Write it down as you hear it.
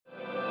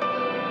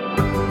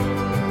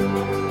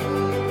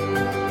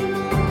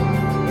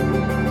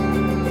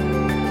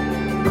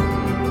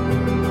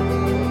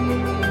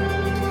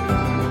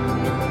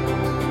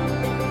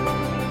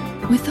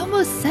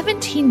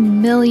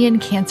million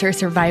cancer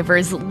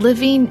survivors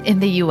living in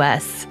the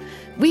U.S.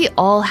 We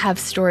all have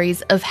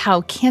stories of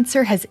how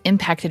cancer has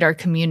impacted our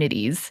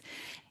communities.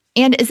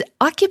 And as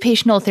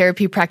occupational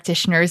therapy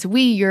practitioners,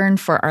 we yearn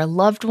for our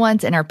loved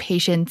ones and our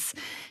patients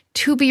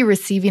to be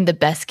receiving the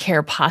best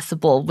care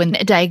possible when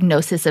a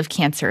diagnosis of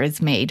cancer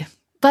is made.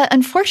 But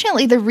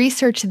unfortunately, the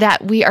research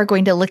that we are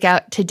going to look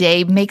at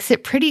today makes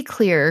it pretty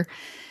clear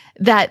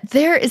that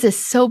there is a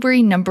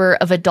sobering number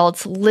of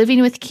adults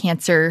living with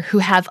cancer who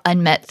have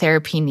unmet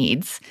therapy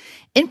needs.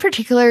 In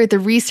particular, the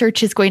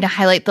research is going to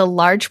highlight the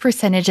large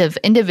percentage of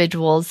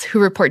individuals who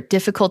report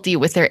difficulty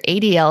with their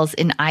ADLs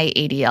and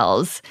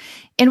IADLs.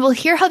 And we'll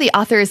hear how the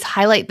authors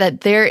highlight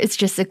that there is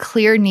just a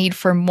clear need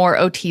for more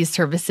OT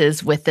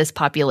services with this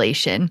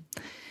population.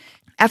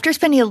 After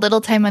spending a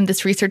little time on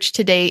this research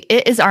today,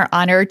 it is our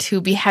honor to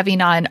be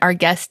having on our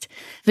guest,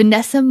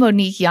 Vanessa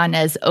Monique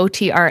Yanez,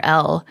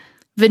 OTRL.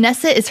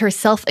 Vanessa is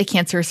herself a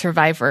cancer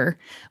survivor,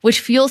 which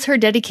fuels her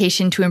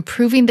dedication to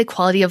improving the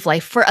quality of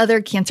life for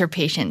other cancer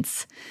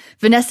patients.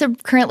 Vanessa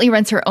currently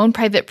runs her own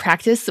private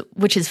practice,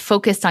 which is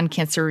focused on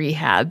cancer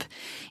rehab.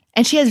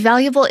 And she has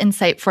valuable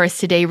insight for us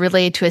today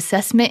related to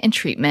assessment and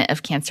treatment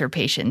of cancer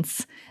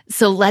patients.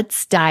 So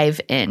let's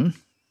dive in.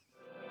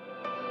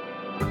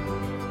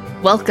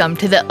 Welcome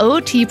to the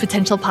OT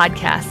Potential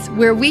Podcast,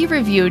 where we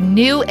review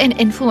new and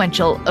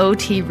influential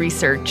OT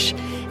research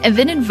and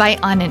then invite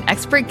on an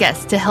expert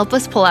guest to help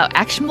us pull out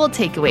actionable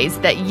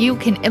takeaways that you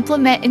can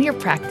implement in your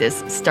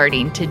practice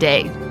starting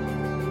today.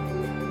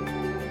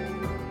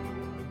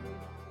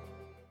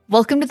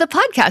 Welcome to the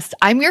podcast.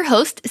 I'm your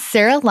host,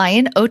 Sarah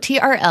Lyon,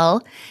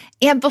 OTRL.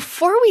 And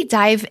before we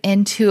dive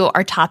into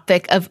our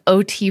topic of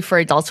OT for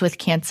adults with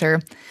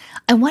cancer,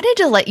 I wanted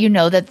to let you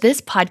know that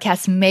this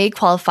podcast may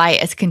qualify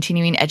as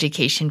continuing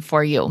education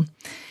for you.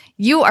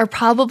 You are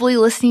probably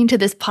listening to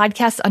this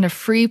podcast on a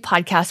free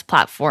podcast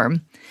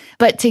platform.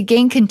 But to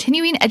gain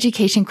continuing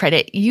education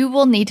credit, you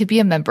will need to be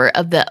a member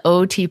of the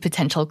OT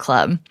Potential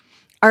Club,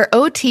 our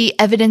OT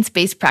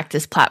evidence-based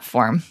practice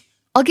platform.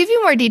 I'll give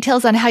you more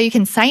details on how you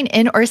can sign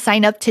in or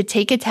sign up to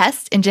take a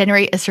test and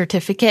generate a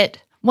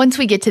certificate once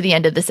we get to the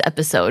end of this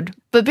episode.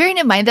 But bearing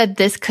in mind that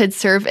this could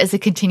serve as a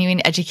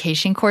continuing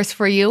education course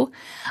for you,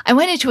 I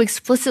wanted to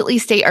explicitly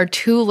state our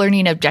 2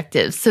 learning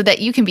objectives so that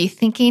you can be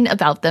thinking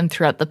about them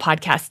throughout the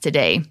podcast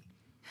today.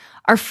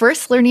 Our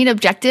first learning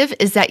objective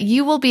is that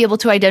you will be able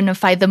to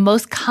identify the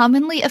most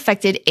commonly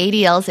affected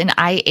ADLs and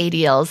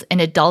IADLs in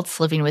adults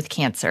living with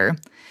cancer.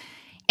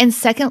 And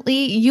secondly,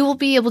 you will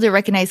be able to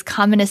recognize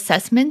common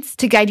assessments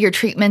to guide your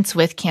treatments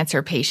with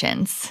cancer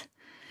patients.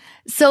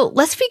 So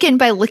let's begin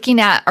by looking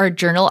at our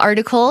journal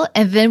article,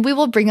 and then we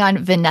will bring on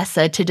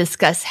Vanessa to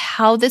discuss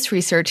how this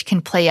research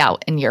can play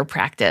out in your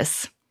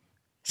practice.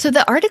 So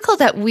the article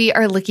that we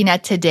are looking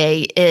at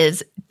today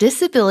is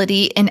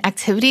Disability and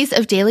Activities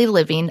of Daily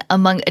Living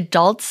Among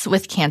Adults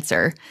with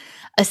Cancer,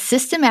 a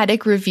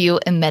Systematic Review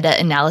and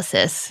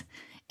Meta-Analysis.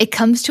 It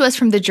comes to us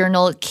from the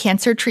journal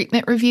Cancer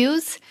Treatment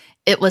Reviews.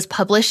 It was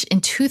published in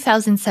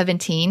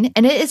 2017,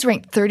 and it is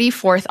ranked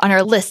 34th on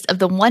our list of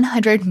the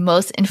 100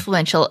 most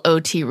influential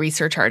OT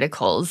research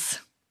articles.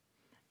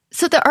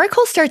 So the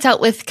article starts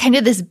out with kind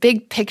of this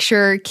big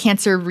picture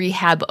cancer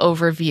rehab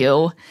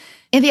overview.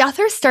 And the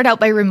authors start out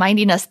by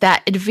reminding us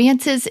that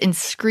advances in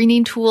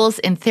screening tools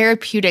and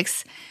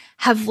therapeutics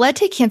have led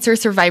to cancer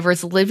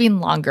survivors living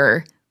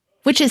longer,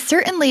 which is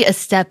certainly a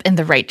step in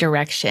the right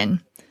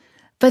direction.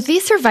 But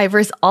these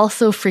survivors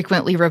also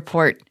frequently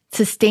report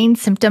sustained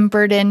symptom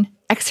burden,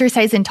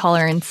 exercise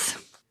intolerance,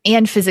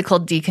 and physical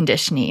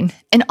deconditioning.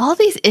 And all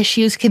these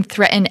issues can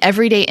threaten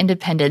everyday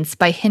independence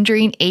by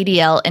hindering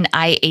ADL and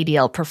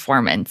IADL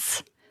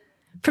performance.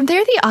 From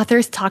there, the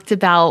authors talked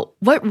about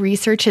what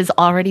research has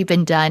already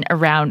been done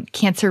around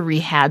cancer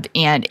rehab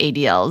and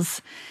ADLs.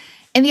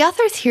 And the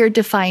authors here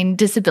define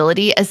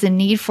disability as the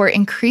need for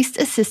increased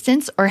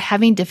assistance or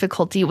having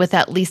difficulty with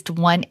at least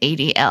one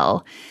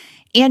ADL.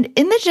 And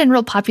in the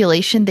general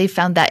population, they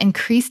found that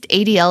increased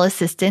ADL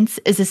assistance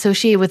is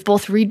associated with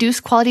both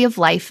reduced quality of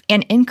life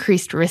and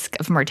increased risk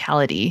of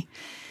mortality.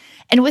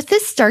 And with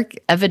this stark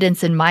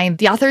evidence in mind,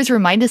 the authors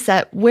remind us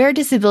that where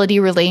disability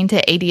relating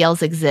to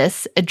ADLs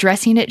exists,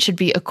 addressing it should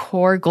be a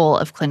core goal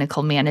of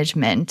clinical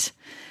management.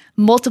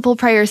 Multiple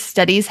prior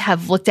studies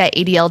have looked at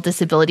ADL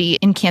disability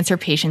in cancer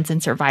patients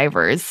and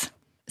survivors.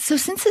 So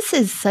since this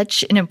is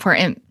such an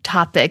important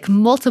topic,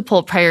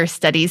 multiple prior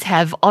studies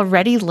have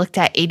already looked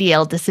at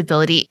ADL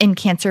disability in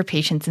cancer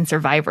patients and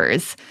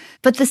survivors.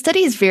 But the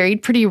studies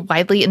varied pretty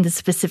widely in the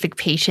specific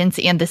patients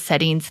and the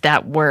settings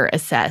that were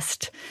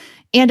assessed.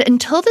 And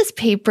until this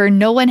paper,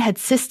 no one had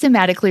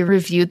systematically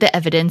reviewed the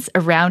evidence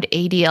around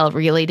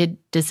ADL-related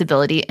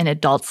disability in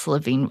adults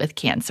living with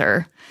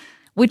cancer,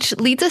 which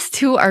leads us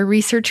to our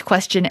research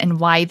question and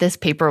why this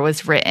paper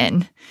was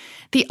written.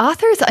 The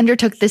authors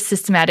undertook this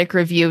systematic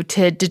review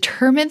to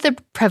determine the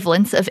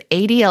prevalence of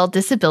ADL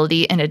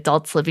disability in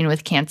adults living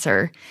with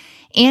cancer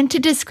and to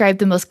describe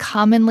the most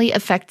commonly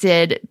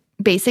affected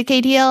basic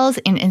ADLs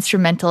and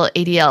instrumental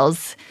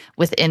ADLs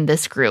within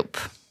this group.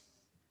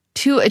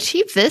 To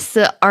achieve this,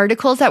 the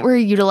articles that were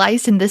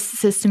utilized in this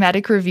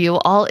systematic review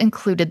all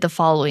included the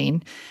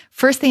following.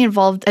 First, they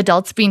involved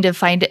adults being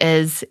defined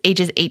as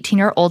ages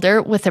 18 or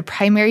older with a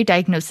primary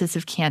diagnosis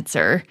of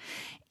cancer.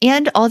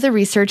 And all the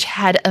research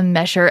had a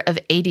measure of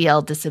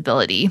ADL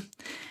disability.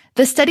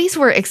 The studies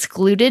were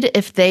excluded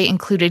if they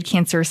included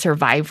cancer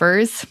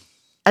survivors.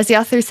 As the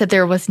author said,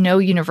 there was no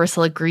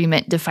universal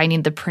agreement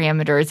defining the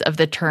parameters of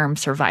the term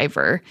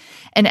survivor.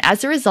 And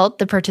as a result,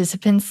 the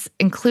participants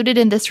included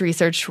in this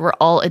research were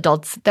all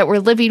adults that were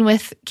living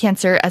with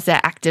cancer as an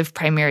active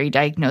primary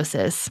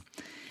diagnosis.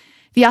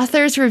 The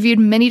authors reviewed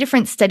many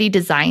different study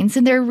designs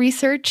in their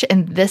research,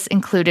 and this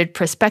included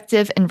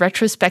prospective and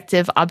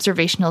retrospective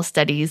observational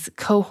studies,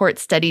 cohort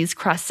studies,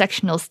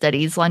 cross-sectional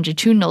studies,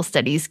 longitudinal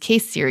studies,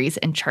 case series,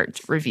 and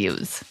chart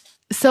reviews.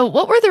 So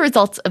what were the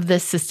results of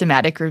this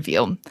systematic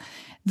review?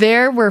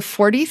 There were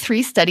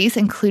 43 studies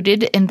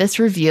included in this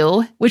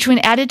review, which when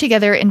added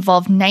together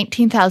involved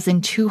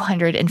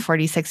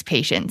 19,246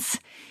 patients.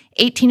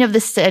 18 of the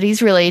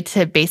studies related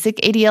to basic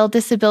ADL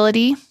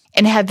disability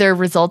and had their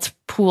results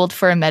pooled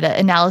for a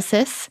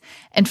meta-analysis,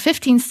 and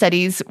 15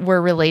 studies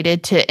were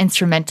related to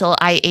instrumental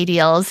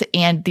IADLs,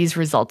 and these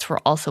results were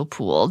also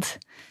pooled.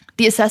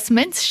 The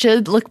assessments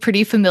should look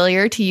pretty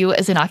familiar to you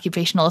as an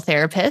occupational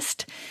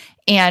therapist.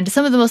 And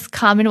some of the most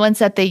common ones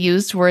that they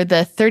used were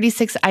the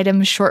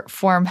 36-item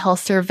short-form health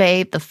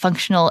survey, the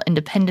functional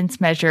independence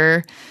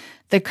measure,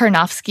 the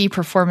Karnofsky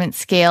performance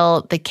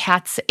scale, the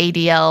CATS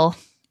ADL,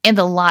 and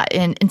the lot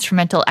and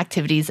instrumental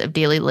activities of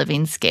daily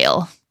living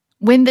scale.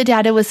 When the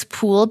data was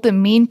pooled, the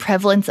mean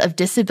prevalence of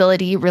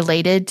disability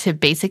related to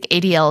basic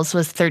ADLs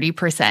was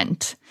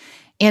 30%,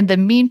 and the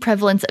mean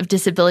prevalence of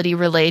disability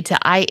related to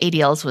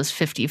IADLs was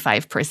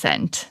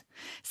 55%.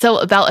 So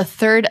about a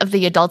third of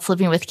the adults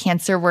living with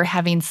cancer were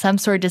having some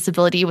sort of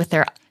disability with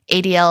their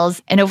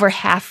ADLs, and over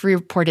half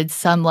reported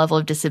some level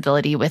of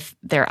disability with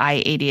their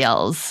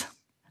IADLs.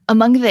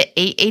 Among the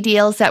 8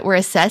 ADLs that were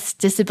assessed,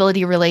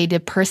 disability-related to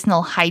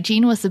personal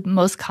hygiene was the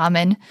most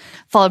common,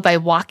 followed by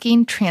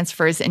walking,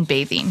 transfers, and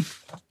bathing.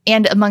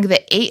 And among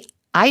the 8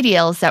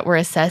 IDLs that were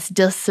assessed,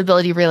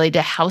 disability-related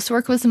to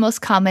housework was the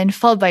most common,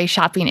 followed by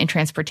shopping and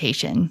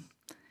transportation.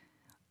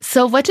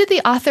 So what did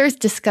the authors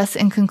discuss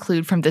and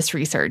conclude from this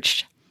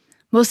research?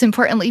 Most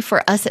importantly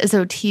for us as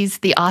OTs,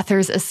 the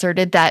authors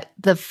asserted that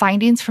the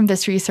findings from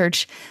this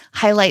research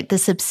highlight the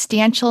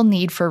substantial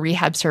need for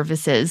rehab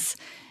services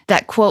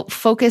that, quote,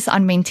 focus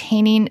on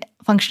maintaining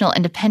functional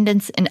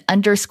independence and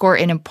underscore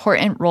an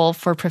important role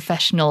for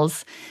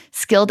professionals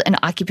skilled in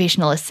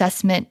occupational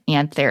assessment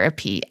and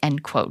therapy,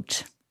 end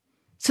quote.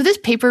 So this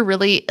paper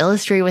really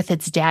illustrated with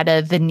its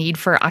data the need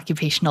for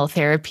occupational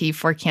therapy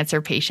for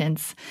cancer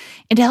patients.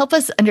 And to help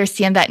us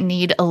understand that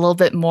need a little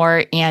bit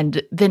more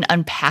and then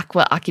unpack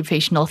what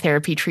occupational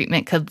therapy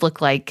treatment could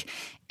look like,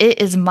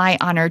 it is my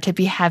honor to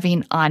be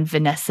having on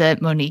Vanessa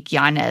Monique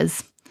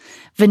Yanez.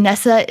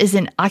 Vanessa is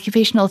an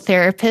occupational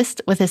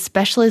therapist with a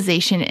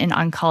specialization in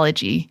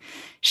oncology.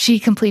 She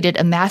completed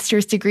a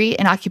master's degree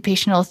in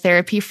occupational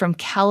therapy from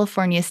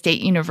California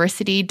State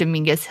University,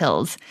 Dominguez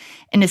Hills,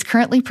 and is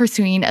currently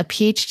pursuing a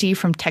PhD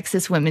from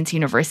Texas Women's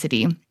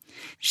University.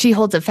 She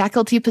holds a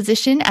faculty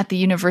position at the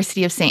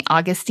University of St.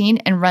 Augustine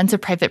and runs a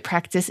private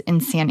practice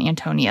in San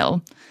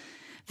Antonio.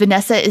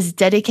 Vanessa is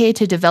dedicated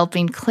to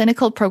developing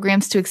clinical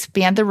programs to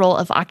expand the role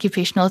of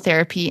occupational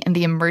therapy in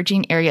the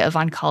emerging area of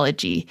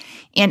oncology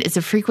and is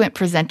a frequent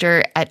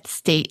presenter at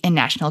state and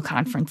national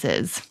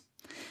conferences.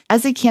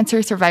 As a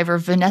cancer survivor,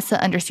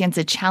 Vanessa understands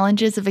the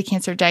challenges of a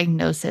cancer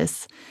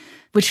diagnosis,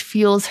 which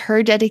fuels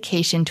her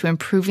dedication to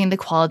improving the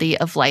quality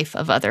of life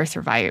of other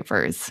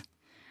survivors.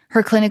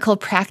 Her clinical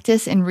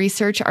practice and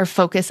research are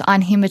focused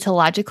on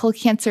hematological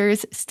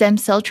cancers, stem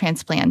cell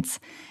transplants,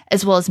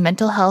 as well as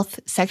mental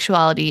health,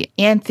 sexuality,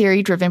 and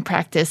theory-driven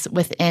practice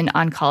within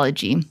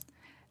oncology.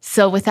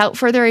 So without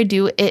further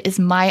ado, it is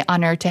my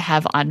honor to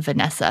have on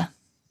Vanessa.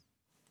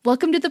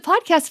 Welcome to the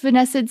podcast,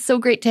 Vanessa. It's so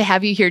great to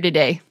have you here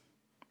today.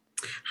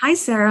 Hi,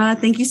 Sarah.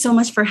 Thank you so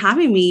much for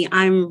having me.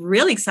 I'm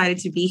really excited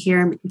to be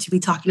here and to be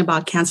talking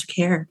about cancer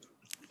care.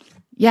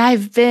 Yeah,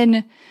 I've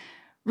been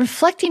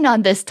reflecting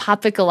on this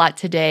topic a lot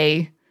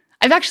today.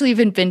 I've actually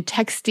even been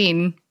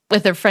texting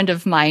with a friend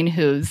of mine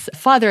whose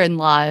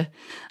father-in-law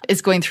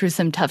is going through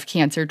some tough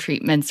cancer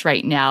treatments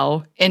right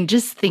now, and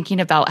just thinking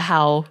about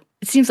how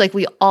it seems like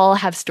we all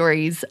have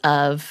stories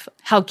of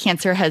how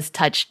cancer has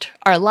touched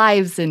our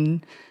lives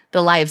and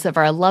the lives of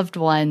our loved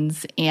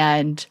ones.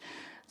 And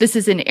this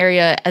is an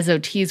area as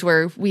OTs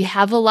where we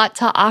have a lot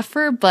to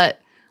offer,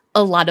 but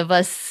a lot of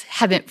us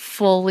haven't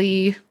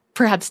fully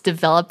perhaps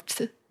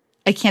developed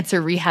a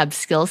cancer rehab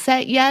skill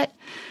set yet.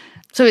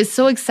 So I was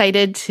so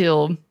excited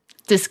to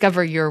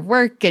discover your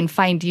work and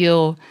find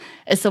you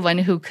as someone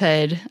who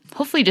could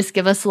hopefully just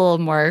give us a little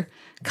more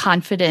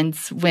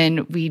confidence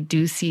when we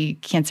do see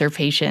cancer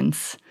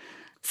patients.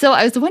 So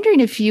I was wondering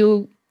if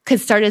you could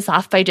start us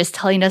off by just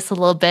telling us a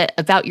little bit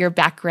about your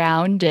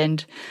background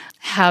and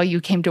how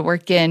you came to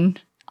work in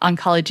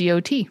oncology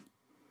OT.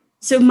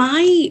 So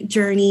my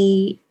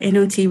journey in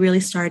OT really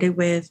started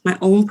with my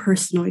own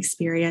personal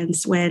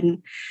experience.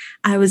 When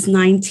I was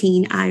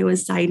 19, I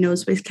was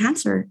diagnosed with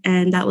cancer,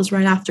 and that was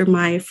right after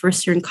my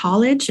first year in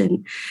college.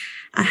 And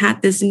I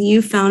had this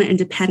newfound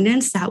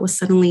independence that was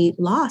suddenly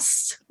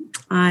lost.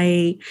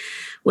 I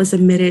was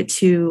admitted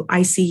to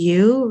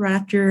ICU right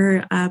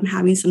after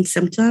having some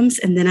symptoms.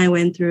 And then I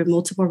went through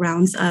multiple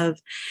rounds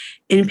of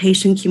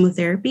inpatient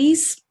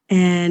chemotherapies.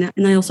 And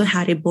I also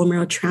had a bone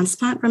marrow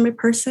transplant from a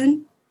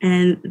person.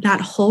 And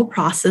that whole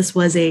process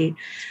was a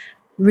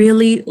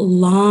really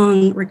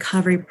long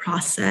recovery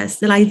process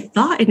that I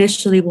thought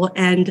initially will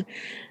end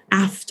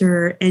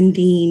after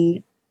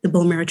ending the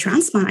bone marrow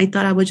transplant. I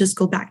thought I would just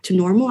go back to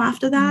normal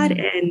after that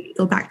and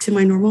go back to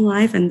my normal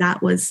life. And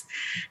that was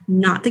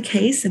not the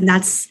case. And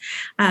that's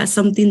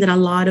something that a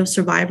lot of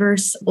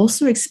survivors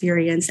also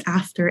experience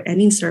after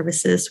ending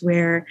services,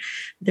 where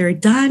they're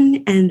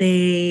done and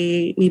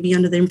they may be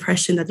under the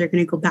impression that they're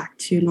going to go back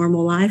to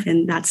normal life.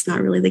 And that's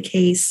not really the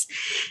case.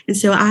 And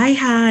so I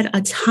had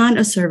a ton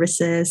of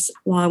services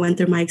while I went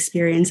through my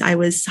experience. I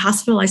was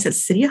hospitalized at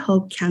City of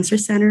Hope Cancer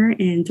Center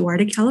in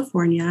Duarte,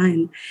 California,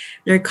 and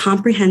they're a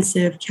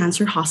comprehensive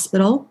cancer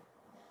hospital.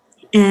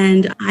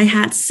 And I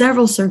had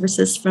several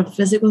services from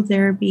physical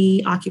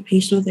therapy,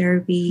 occupational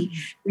therapy,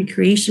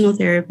 recreational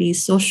therapy,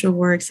 social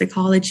work,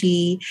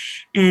 psychology,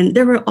 and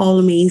they were all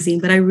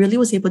amazing. But I really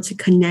was able to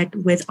connect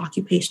with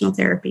occupational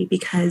therapy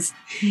because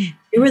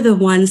they were the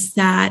ones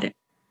that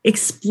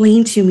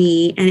explained to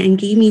me and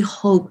gave me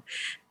hope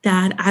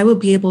that I would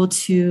be able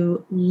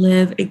to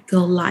live a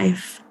good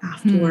life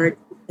afterward.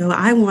 So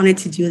I wanted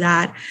to do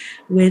that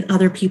with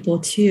other people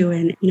too.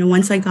 And,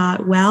 once I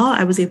got well,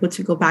 I was able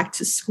to go back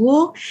to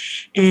school,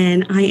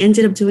 and I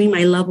ended up doing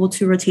my level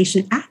 2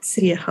 rotation at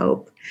City of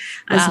Hope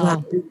as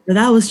well. So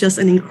that was just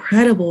an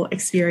incredible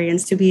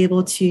experience to be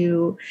able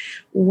to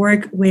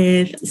work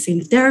with the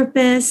same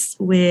therapists,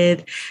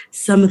 with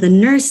some of the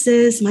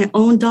nurses, my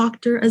own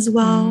doctor as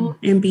well,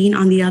 and being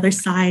on the other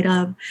side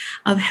of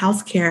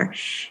healthcare.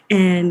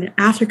 And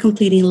after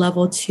completing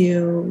level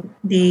 2,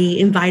 they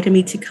invited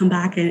me to come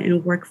back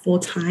and work full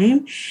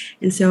time.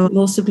 And so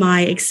most of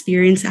my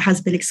experience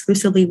has been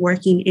exclusively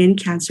working in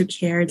cancer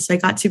care. And so I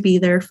got to be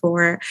there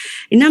for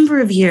a number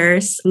of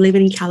years,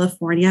 living in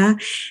California.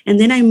 And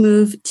then I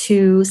moved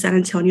to San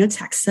Antonio,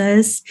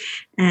 Texas,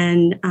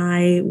 and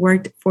I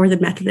worked for the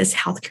Methodist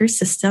healthcare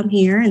system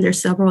here. And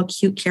there's several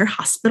acute care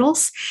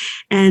hospitals.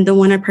 And the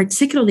one I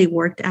particularly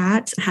worked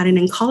at had an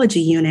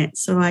oncology unit.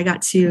 So I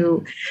got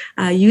to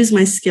use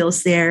my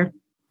skills there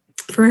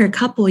for a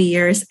couple of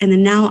years. And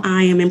then now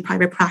I am in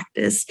private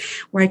practice,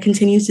 where I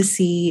continue to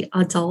see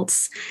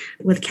adults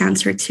with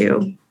cancer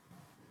too.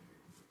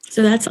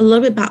 So that's a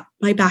little bit about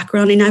my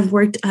background. And I've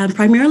worked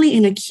primarily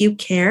in acute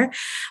care,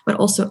 but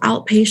also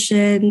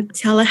outpatient,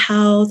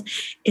 telehealth,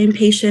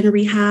 inpatient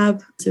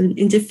rehab, so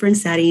in different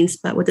settings,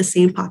 but with the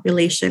same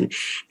population.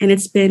 And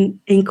it's been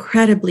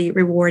incredibly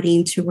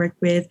rewarding to work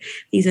with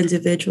these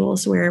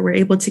individuals, where we're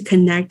able to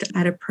connect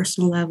at a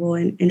personal level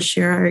and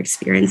share our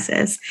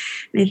experiences.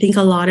 And I think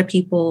a lot of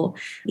people,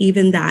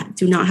 even that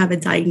do not have a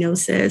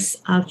diagnosis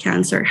of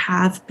cancer,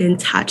 have been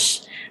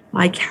touched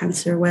by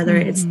cancer, whether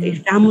it's a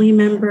family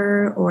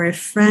member or a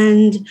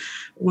friend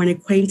or an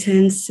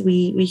acquaintance.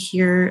 We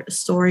hear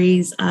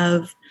stories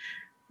of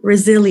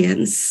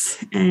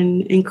resilience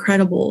and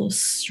incredible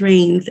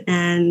strength,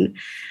 and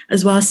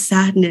as well as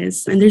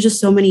sadness. And there's just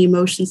so many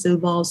emotions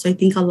involved. So I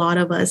think a lot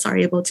of us are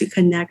able to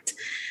connect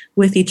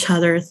with each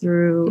other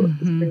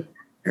through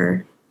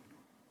her.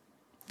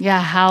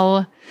 Yeah,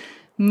 how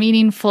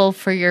meaningful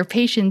for your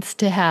patients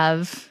to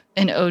have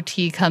an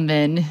OT come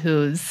in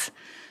who's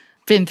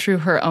been through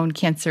her own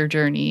cancer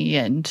journey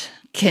and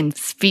can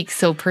speak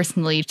so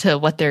personally to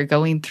what they're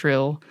going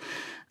through.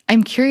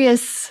 I'm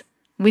curious,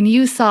 when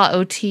you saw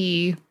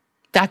OT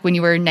back when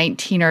you were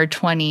 19 or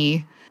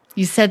 20,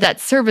 you said that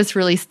service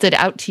really stood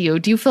out to you.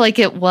 Do you feel like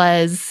it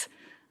was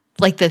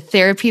like the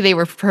therapy they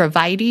were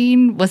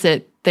providing? Was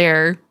it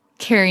their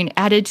caring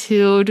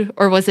attitude?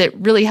 Or was it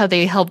really how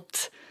they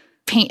helped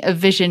paint a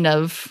vision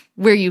of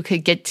where you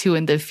could get to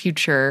in the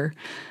future?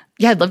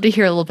 Yeah, I'd love to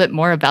hear a little bit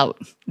more about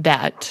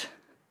that.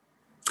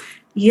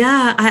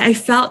 Yeah, I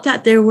felt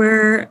that there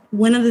were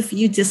one of the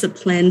few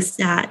disciplines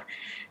that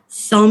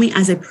saw me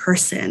as a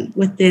person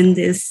within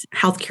this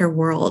healthcare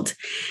world.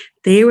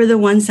 They were the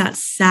ones that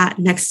sat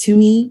next to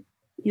me,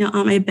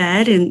 on my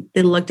bed, and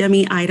they looked at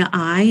me eye to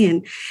eye,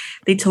 and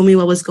they told me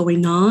what was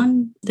going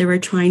on. They were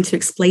trying to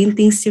explain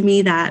things to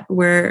me that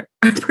were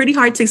pretty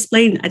hard to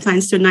explain at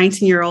times to a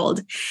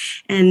 19-year-old.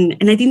 And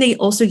I think they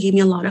also gave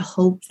me a lot of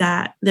hope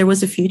that there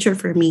was a future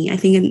for me. I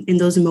think in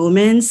those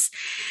moments,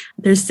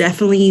 there's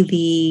definitely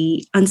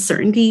the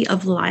uncertainty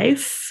of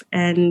life,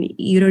 and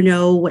you don't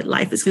know what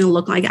life is going to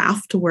look like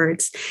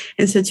afterwards.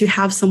 And so to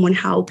have someone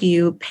help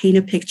you paint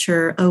a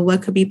picture of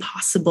what could be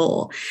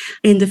possible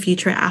in the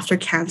future after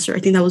cancer, I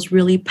think that was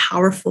really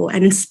powerful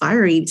and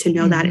inspiring to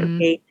know that,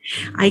 okay,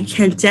 I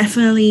can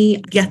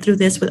definitely get through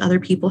this with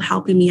other people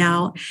helping me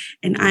out.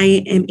 And I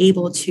I am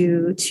able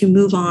to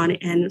move on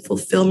and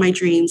fulfill my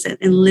dreams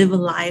and live a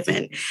life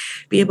and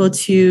be able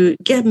to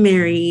get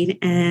married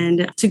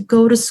and to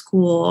go to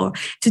school,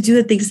 to do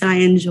the things that I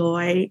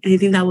enjoy. And I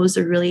think that was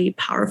a really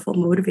powerful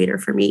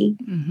motivator for me.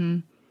 Mm-hmm.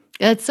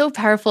 That's so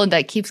powerful, and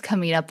that keeps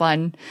coming up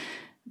on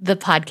the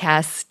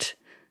podcast,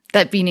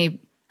 that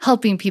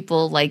helping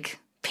people like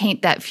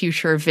paint that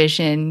future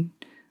vision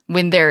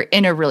when they're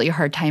in a really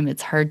hard time.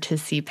 It's hard to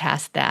see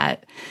past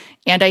that.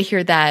 And I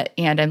hear that,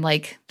 and I'm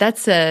like,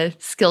 that's a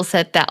skill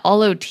set that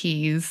all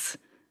OTs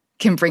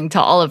can bring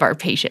to all of our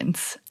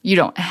patients. You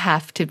don't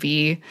have to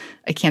be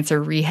a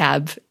cancer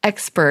rehab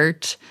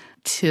expert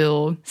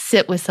to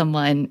sit with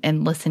someone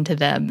and listen to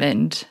them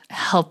and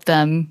help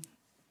them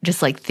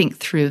just like think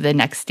through the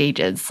next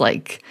stages.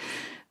 Like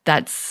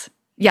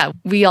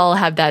we all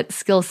have that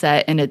skill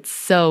set, and it's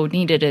so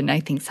needed. And I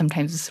think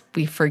sometimes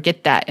we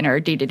forget that in our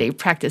day-to-day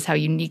practice, how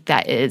unique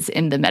that is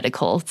in the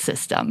medical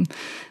system,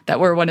 that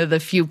we're one of the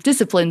few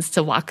disciplines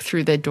to walk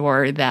through the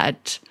door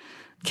that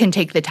can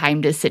take the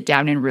time to sit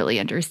down and really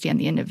understand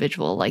the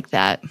individual like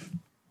that.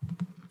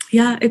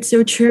 Yeah, it's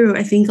so true.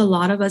 I think a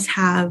lot of us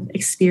have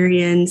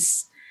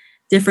experienced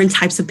different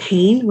types of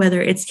pain,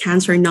 whether it's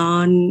cancer,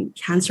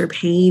 non-cancer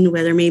pain,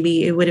 whether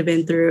maybe it would have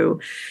been through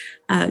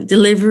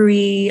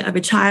delivery of a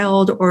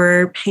child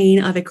or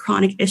pain of a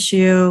chronic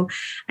issue.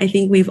 I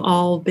think we've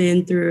all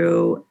been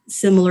through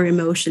similar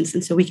emotions.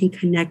 And so we can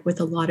connect with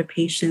a lot of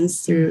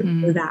patients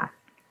through that.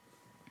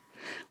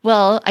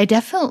 Well, I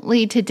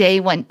definitely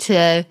today want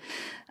to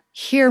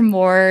hear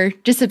more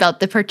just about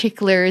the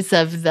particulars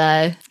of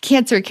the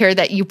cancer care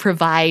that you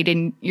provide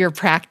in your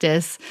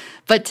practice.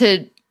 But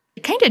to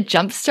kind of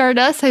jumpstart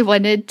us, I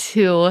wanted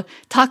to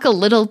talk a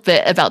little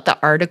bit about the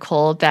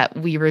article that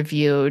we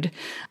reviewed.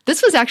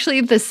 This was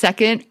actually the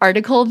second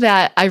article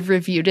that I've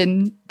reviewed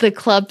in the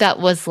club that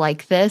was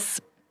like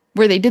this,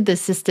 where they did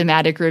this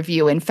systematic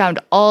review and found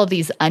all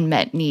these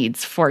unmet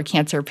needs for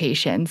cancer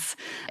patients.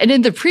 And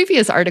in the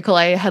previous article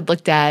I had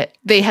looked at,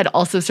 they had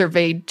also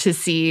surveyed to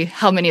see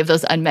how many of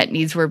those unmet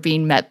needs were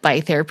being met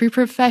by therapy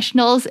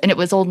professionals, and it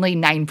was only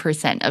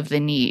 9% of the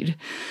need.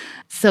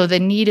 So the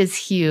need is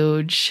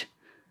huge.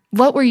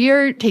 What were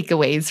your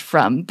takeaways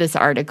from this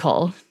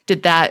article?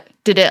 Did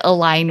it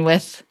align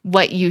with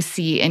what you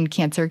see in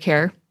cancer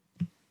care?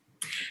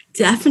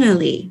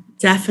 Definitely.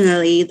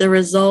 The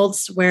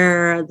results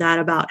were that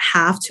about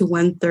half to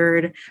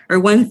one-third or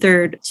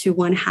one-third to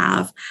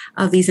one-half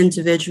of these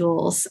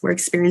individuals were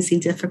experiencing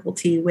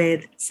difficulty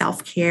with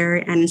self-care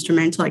and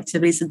instrumental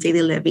activities of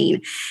daily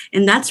living.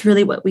 And that's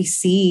really what we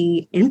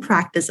see in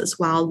practice as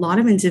well. A lot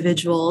of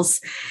individuals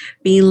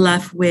being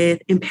left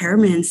with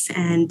impairments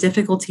and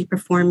difficulty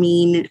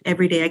performing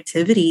everyday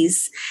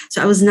activities.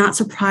 So I was not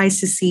surprised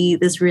to see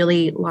this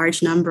really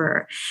large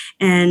number.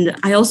 And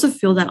I also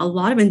feel that a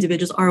lot of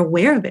individuals are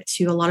aware of it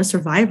too. A lot of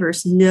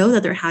survivors know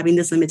that they're having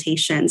these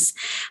limitations,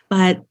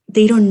 but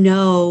they don't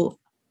know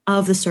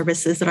of the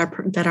services that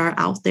are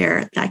out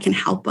there that can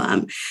help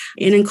them.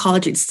 In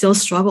oncology, it's still a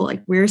struggle.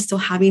 Like, we're still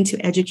having to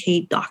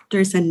educate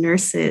doctors and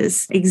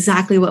nurses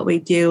exactly what we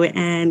do.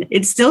 And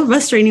it's still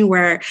frustrating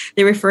where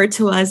they refer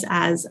to us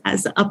as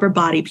the upper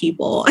body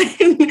people.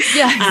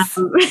 Yes.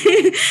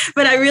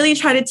 But I really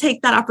try to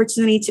take that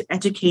opportunity to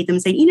educate them,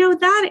 say,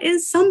 that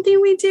is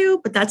something we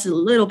do, but that's a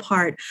little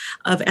part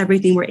of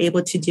everything we're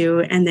able to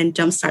do, and then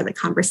jumpstart the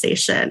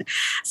conversation.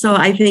 So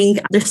I think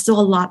there's still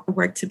a lot of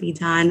work to be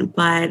done,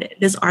 but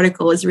this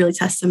article is really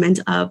testament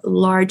of the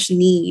large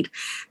need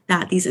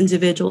that these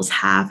individuals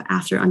have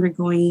after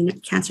undergoing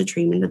cancer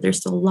treatment, that there's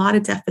still a lot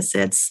of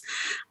deficits,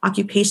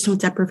 occupational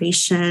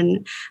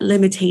deprivation,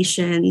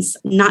 limitations,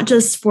 not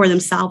just for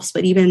themselves,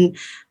 but even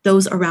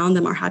those around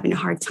them are having a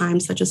hard time,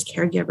 such as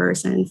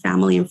caregivers and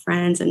family and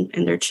friends and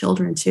their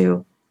children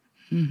too.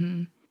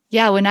 Mm-hmm.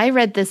 Yeah, when I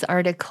read this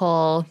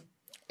article,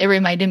 it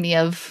reminded me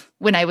of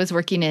when I was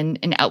working in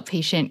an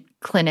outpatient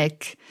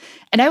clinic,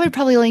 and I would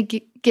probably only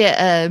get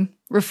a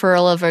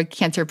referral of a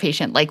cancer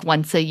patient like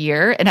once a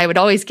year. And I would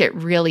always get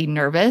really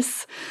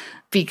nervous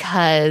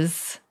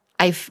because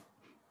I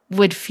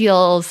would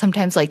feel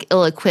sometimes like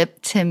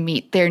ill-equipped to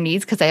meet their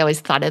needs because I always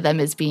thought of them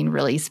as being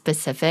really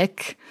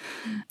specific.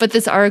 But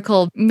this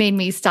article made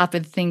me stop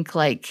and think,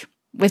 like,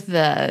 with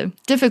the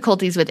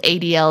difficulties with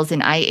ADLs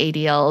and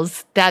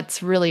IADLs,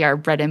 that's really our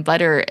bread and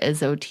butter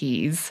as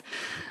OTs,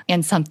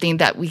 and something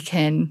that we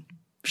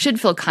should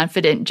feel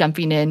confident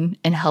jumping in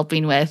and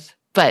helping with.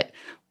 But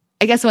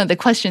I guess one of the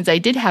questions I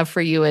did have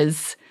for you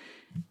is,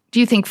 do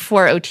you think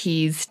for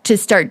OTs to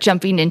start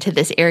jumping into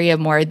this area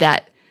more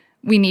that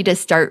we need to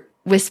start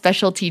with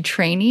specialty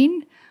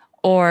training,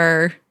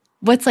 or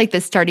what's like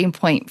the starting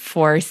point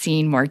for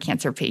seeing more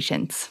cancer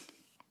patients?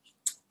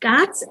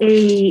 That's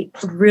a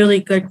really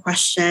good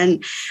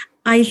question.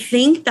 I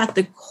think that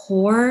the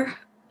core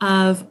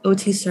of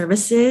OT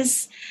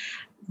services,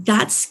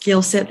 that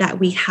skill set that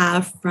we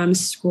have from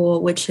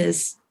school, which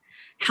is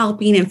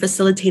helping and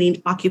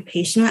facilitating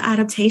occupational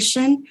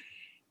adaptation,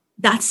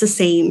 that's the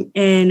same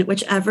in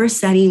whichever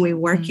setting we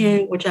work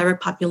in, whichever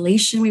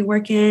population we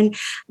work in.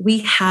 We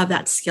have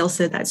that skill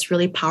set that's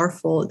really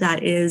powerful.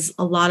 That is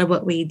a lot of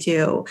what we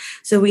do.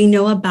 So we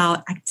know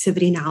about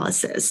activity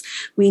analysis.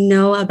 We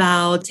know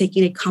about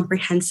taking a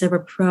comprehensive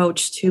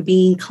approach to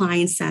being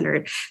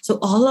client-centered. So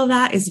all of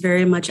that is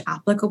very much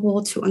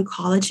applicable to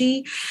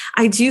oncology.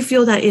 I do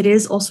feel that it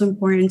is also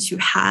important to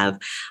have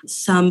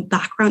some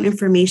background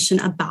information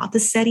about the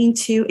setting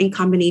too, in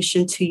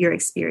combination to your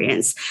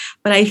experience.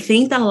 But I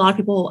think that a lot of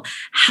people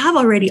have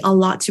already a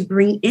lot to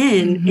bring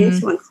in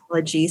into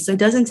oncology. So it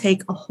doesn't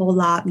take a whole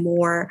lot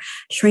more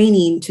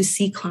training to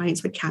see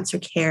clients with cancer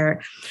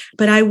care.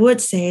 But I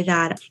would say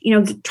that,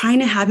 trying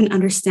to have an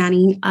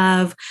understanding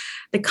of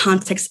the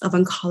context of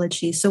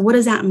oncology. So what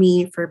does that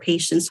mean for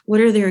patients? What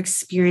are their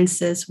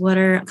experiences? What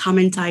are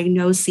common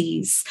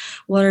diagnoses?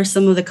 What are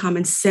some of the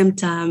common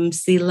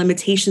symptoms, the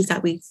limitations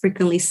that we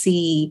frequently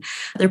see,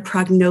 their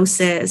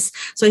prognosis?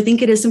 So I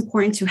think it is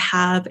important to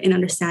have an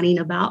understanding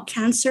about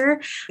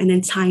cancer and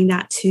then tying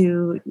that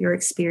to your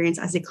experience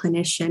as a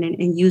clinician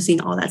and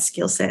using all that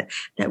skill set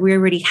that we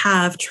already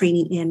have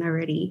training in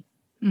already.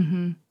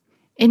 Mm-hmm.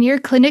 In your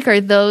clinic,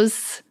 are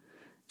those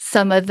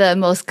some of the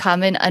most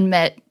common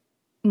unmet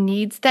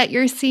needs that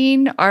you're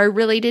seeing are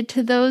related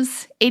to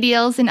those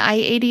ADLs and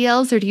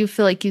IADLs, or do you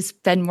feel like you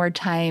spend more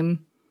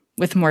time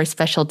with more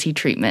specialty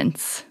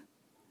treatments?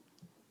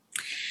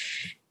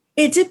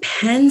 It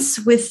depends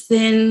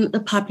within the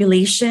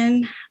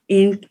population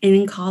in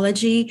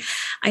oncology.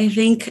 I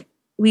think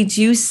we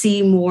do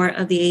see more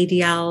of the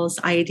ADLs,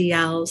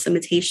 IADLs,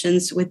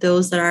 limitations with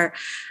those that are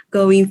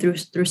going through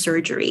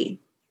surgery,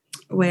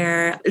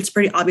 where it's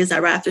pretty obvious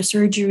that right after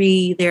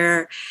surgery,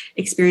 they're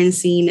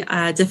experiencing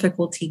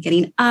difficulty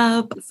getting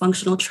up,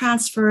 functional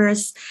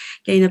transfers,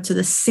 getting up to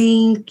the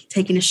sink,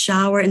 taking a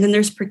shower. And then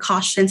there's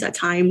precautions at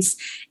times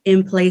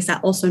in place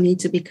that also need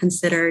to be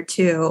considered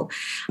too.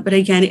 But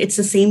again, it's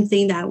the same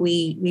thing that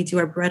we do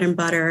our bread and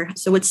butter.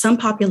 So with some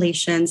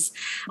populations,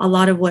 a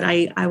lot of what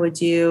I would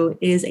do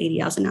is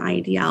ADLs and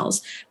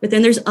IADLs. But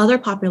then there's other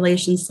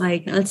populations,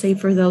 like let's say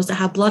for those that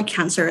have blood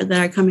cancer that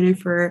are coming in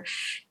for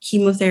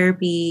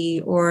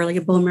chemotherapy or like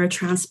a bone marrow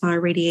transplant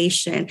or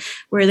radiation,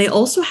 where they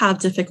also have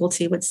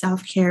difficulty with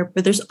self-care,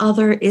 but there's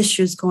other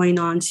issues going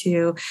on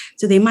too.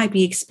 So they might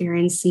be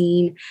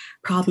experiencing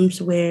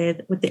problems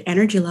with the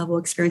energy level,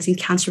 experiencing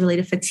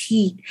cancer-related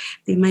fatigue.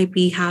 They might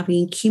be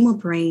having chemo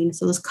brain,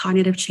 so those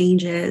cognitive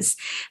changes.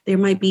 They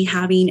might be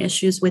having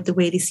issues with the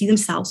way they see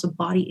themselves, so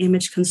body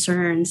image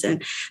concerns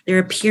and their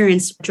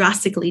appearance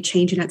drastically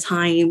changing at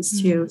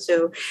times too.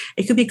 So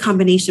it could be a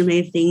combination of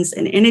many things.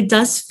 And it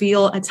does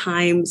feel at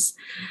times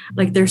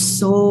like there's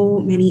so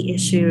many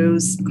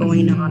issues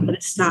going on, but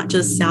it's not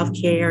just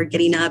self-care,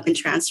 getting up and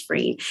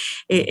transferring.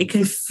 It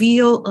can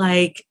feel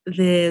like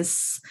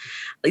this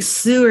like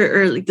sewer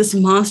or like this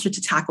monster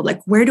to tackle.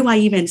 Like, where do I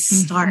even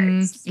start?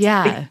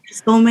 Yeah. Like,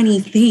 so many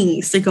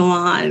things to go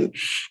on.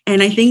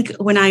 And I think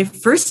when I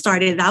first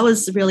started, that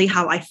was really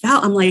how I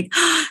felt. I'm like,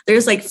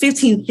 there's like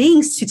 15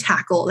 things to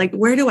tackle. Like,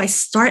 where do I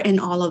start in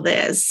all of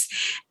this?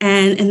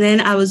 And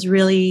then I was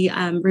really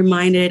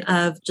reminded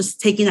of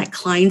just taking that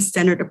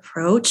client-centered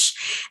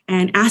approach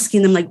and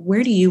asking them, like,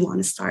 where do you want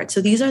to start? So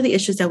these are the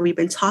issues that we've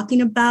been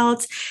talking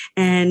about,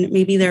 and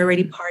maybe they're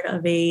already part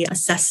of a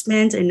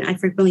assessment. And I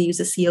frequently use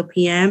a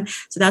COPM.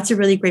 So that's a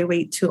really great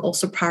way to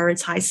also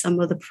prioritize some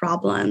of the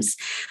problems.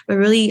 But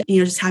really,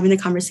 just having the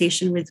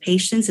conversation with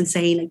patients and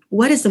saying, like,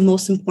 what is the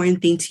most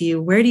important thing to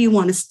you? Where do you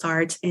want to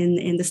start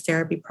in this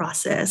therapy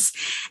process?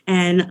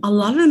 And a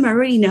lot of them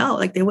already know,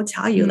 like they will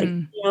tell you,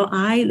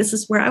 this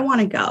is where I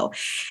want to go.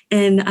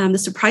 And the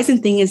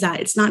surprising thing is that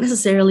it's not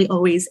necessarily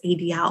always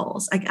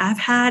ADLs. Like I've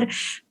had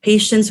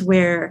patients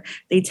where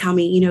they tell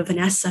me,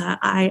 Vanessa,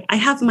 I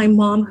have my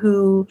mom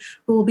who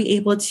will be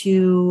able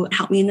to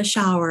help me in the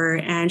shower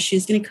and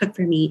she's going to cook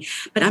for me.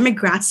 But I'm a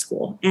grad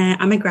school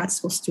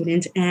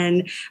student.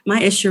 And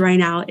my issue right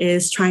now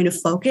is trying to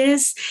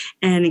focus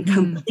and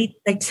complete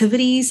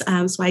activities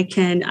so I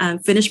can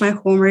finish my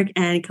homework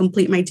and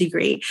complete my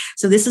degree.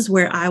 So this is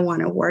where I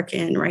want to work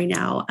in right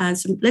now.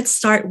 So let's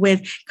start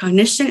with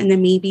cognition, and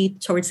then maybe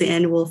towards the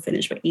end, we'll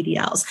finish with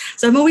ADLs.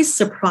 So I'm always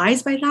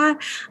surprised by that,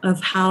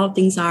 of how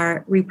things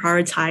are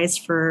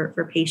reprioritized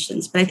for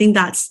patients. But I think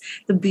that's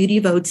the beauty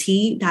of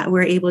OT, that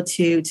we're able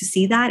to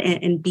see that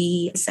and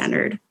be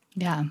centered.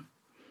 Yeah.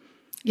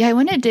 Yeah, I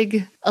want to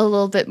dig a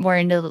little bit more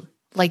into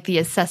like the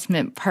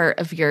assessment part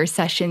of your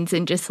sessions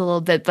in just a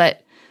little bit,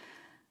 but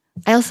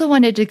I also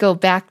wanted to go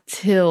back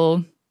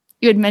to,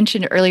 you had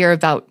mentioned earlier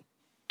about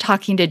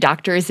talking to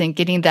doctors and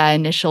getting that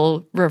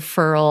initial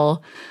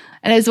referral.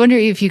 And I was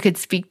wondering if you could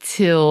speak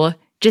to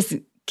just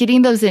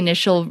getting those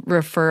initial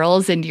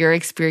referrals and your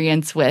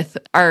experience with,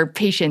 are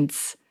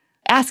patients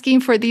asking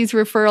for these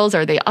referrals?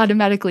 Are they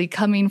automatically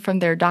coming from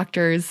their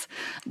doctors?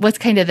 What's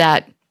kind of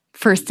that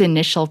first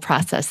initial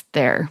process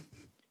there?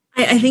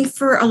 I think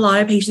for a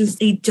lot of patients,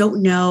 they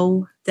don't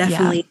know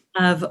definitely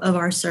of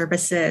our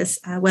services,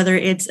 whether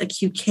it's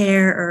acute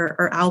care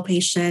or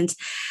outpatient.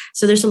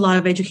 So there's a lot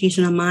of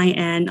education on my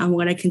end on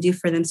what I can do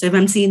for them. So if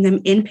I'm seeing them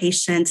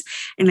inpatient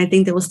and I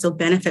think they will still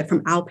benefit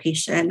from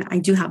outpatient, I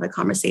do have a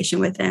conversation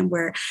with them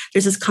where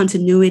there's this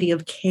continuity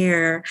of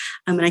care,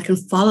 and I can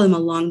follow them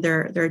along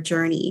their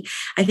journey.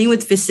 I think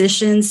with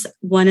physicians,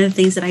 one of the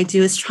things that I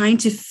do is trying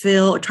to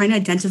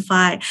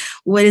identify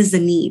what is the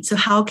need. So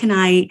how can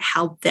I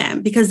help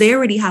them? Because they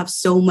already have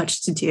so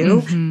much to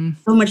do,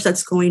 so much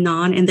that's going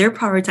on, and they're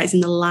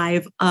prioritizing the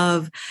life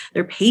of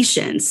their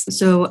patients.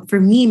 So for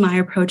me, my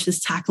approach is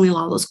tackling a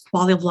lot of those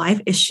quality of life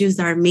issues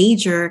that are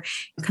major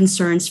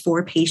concerns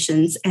for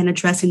patients and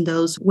addressing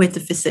those with the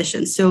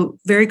physicians. So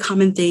very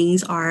common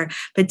things are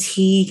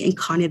fatigue and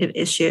cognitive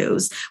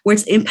issues, where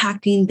it's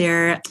impacting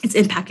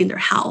their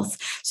health.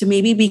 So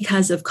maybe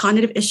because of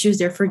cognitive issues,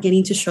 they're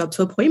forgetting to show up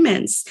to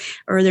appointments,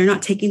 or they're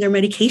not taking their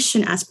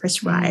medication as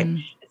prescribed.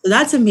 So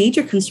that's a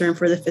major concern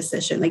for the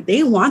physician. Like,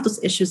 they want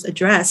those issues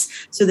addressed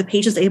so the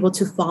patient's able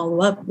to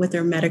follow up with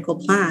their medical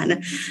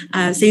plan.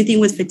 Same thing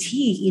with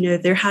fatigue.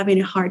 If they're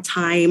having a hard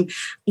time,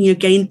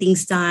 getting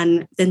things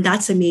done, then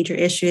that's a major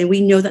issue. And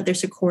we know that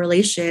there's a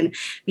correlation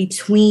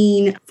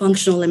between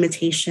functional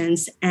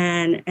limitations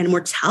and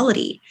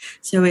mortality.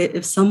 So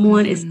if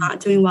someone is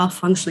not doing well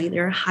functionally,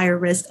 they're at higher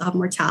risk of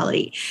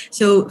mortality.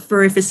 So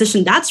for a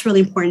physician, that's really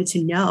important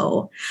to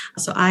know.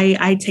 So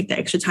I take the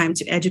extra time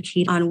to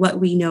educate on what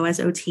we know as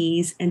OTs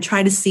and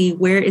try to see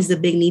where is the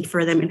big need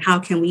for them and how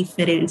can we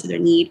fit it into their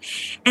need.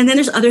 And then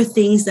there's other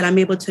things that I'm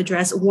able to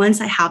address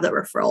once I have that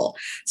referral.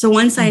 So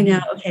once I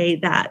know, okay,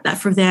 that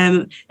for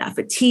them, that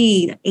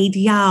fatigue,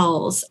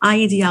 ADLs,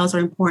 IADLs are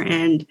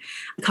important,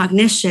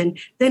 cognition,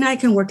 then I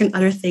can work on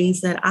other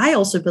things that I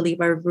also believe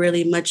are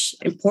really much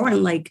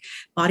important, like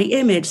body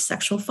image,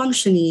 sexual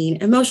functioning,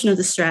 emotional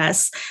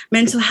distress,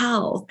 mental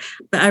health.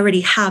 But I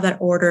already have that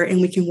order, and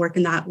we can work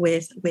in that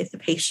with the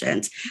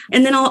patient.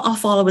 And then I'll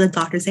follow with the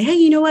doctor and say, hey,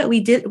 you know what? We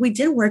did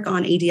work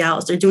on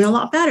ADLs. They're doing a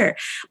lot better.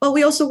 But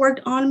we also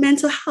worked on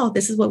mental health.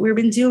 This is what we've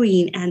been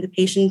doing. And the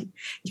patient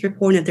is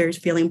reporting that they're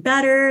feeling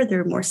better.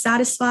 They're more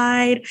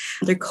satisfied.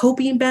 They're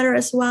coping better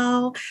as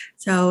well.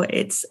 So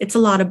it's a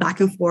lot of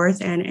back and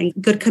forth and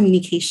good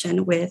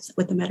communication with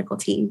the medical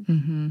team.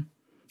 Mm-hmm.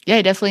 Yeah,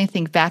 I definitely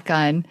think back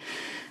on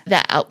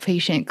that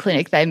outpatient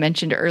clinic that I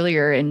mentioned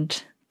earlier,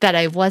 and that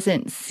I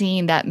wasn't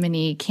seeing that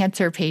many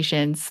cancer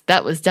patients.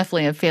 That was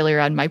definitely a failure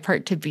on my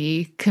part to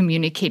be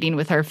communicating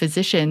with our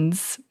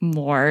physicians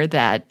more,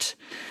 that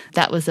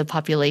was a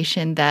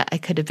population that I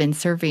could have been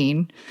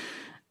serving.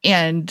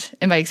 And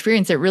in my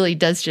experience, it really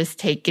does just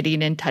take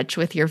getting in touch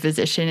with your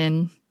physician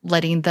and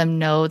letting them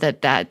know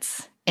that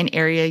that's an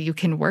area you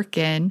can work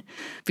in,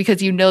 because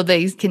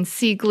they can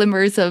see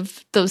glimmers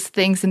of those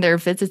things in their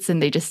visits,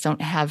 and they just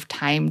don't have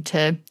time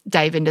to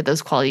dive into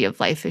those quality of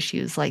life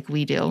issues like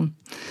we do.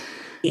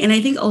 And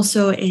I think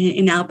also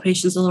in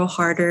outpatients, it's a little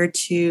harder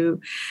to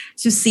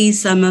see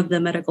some of the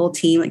medical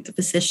team, like the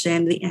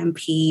physician, the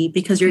MP,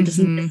 because you're just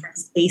in different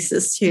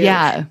spaces too.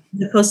 Yeah.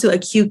 As opposed to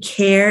acute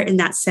care, in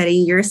that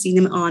setting, you're seeing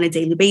them on a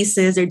daily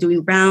basis. They're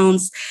doing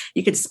rounds.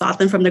 You can spot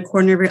them from the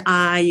corner of your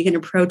eye. You can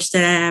approach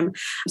them.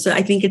 So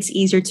I think it's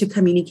easier to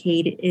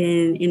communicate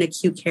in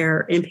acute care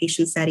or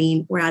inpatient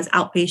setting, whereas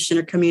outpatient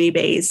or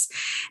community-based,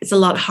 it's a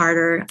lot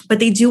harder. But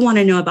they do want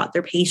to know about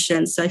their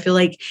patients. So I feel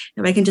like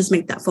if I can just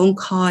make that phone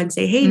call and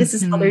say, hey, this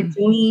is how they're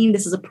doing,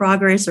 this is a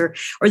progress, or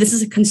this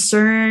is a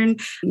concern.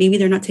 Maybe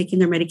they're not taking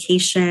their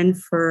medication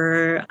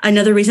for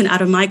another reason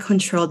out of my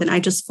control, then I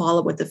just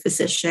follow with the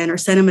physician or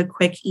send them a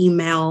quick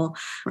email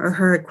or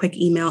her a quick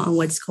email on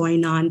what's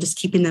going on, just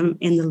keeping them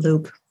in the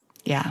loop.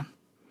 Yeah.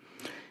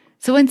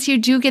 So once you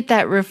do get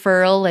that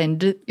referral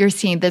and you're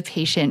seeing the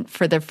patient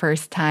for the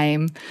first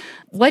time,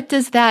 what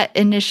does that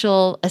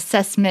initial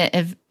assessment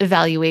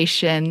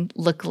evaluation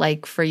look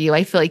like for you?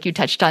 I feel like you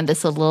touched on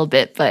this a little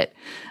bit, but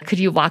could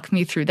you walk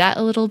me through that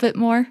a little bit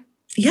more?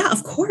 Yeah,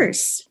 of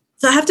course.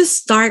 So I have to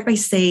start by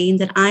saying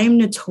that I'm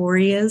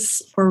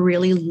notorious for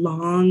really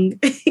long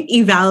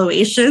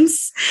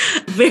evaluations,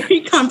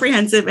 very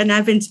comprehensive. And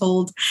I've been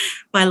told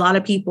by a lot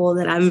of people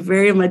that I'm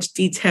very much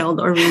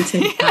detailed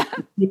oriented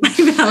in my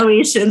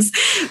evaluations.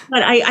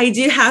 But I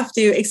do have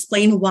to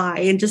explain why,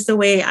 and just the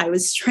way I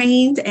was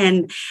trained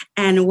and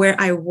where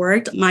I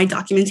worked. My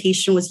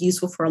documentation was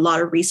useful for a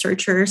lot of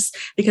researchers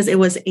because it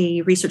was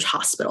a research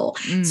hospital.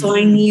 Mm. So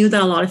I knew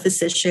that a lot of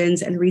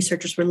physicians and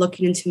researchers were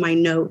looking into my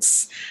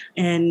notes.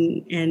 And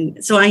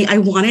so I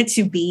wanted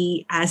to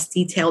be as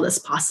detailed as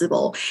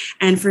possible.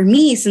 And for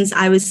me, since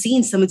I was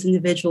seeing some of these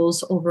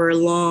individuals over a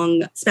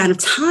long span of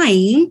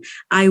time,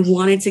 I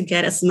wanted to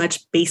get as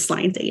much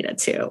baseline data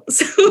too.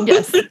 So,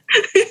 yes.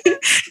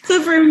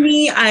 So for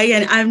me,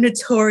 I'm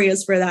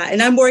notorious for that,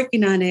 and I'm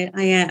working on it.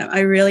 I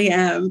really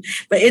am.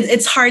 But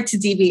it's hard to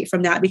deviate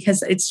from that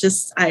because it's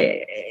just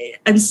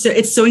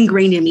it's so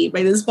ingrained in me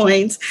by this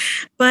point.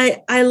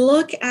 But I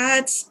look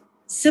at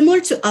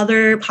Similar to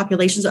other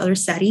populations, other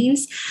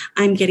settings,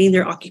 I'm getting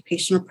their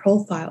occupational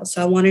profile.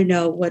 So I want to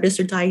know what is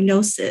their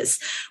diagnosis,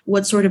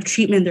 what sort of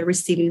treatment they're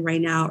receiving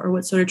right now, or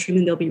what sort of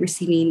treatment they'll be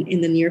receiving in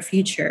the near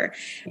future,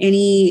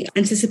 any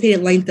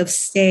anticipated length of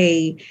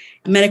stay,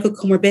 medical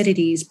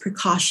comorbidities,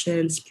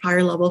 precautions,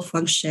 prior level of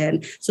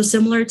function. So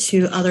similar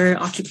to other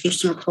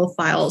occupational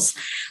profiles.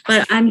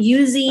 But I'm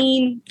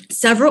using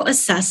several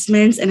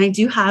assessments, and I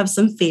do have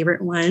some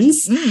favorite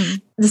ones.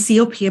 The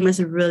COPM is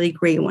a really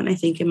great one, I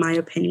think, in my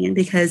opinion,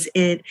 because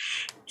it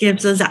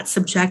gives us that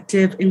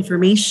subjective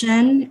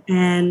information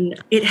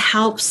and it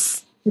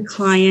helps the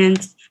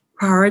client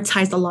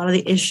prioritize a lot of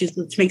the issues,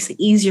 which makes it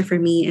easier for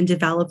me in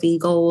developing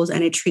goals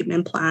and a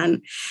treatment plan.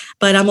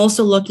 But I'm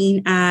also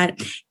looking at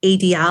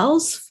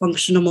ADLs,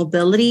 functional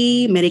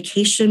mobility,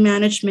 medication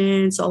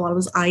management, so a lot of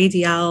those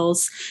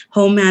IDLs,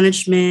 home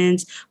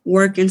management,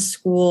 work and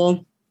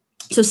school.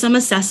 So some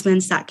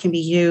assessments that can be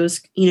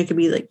used, could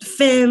be like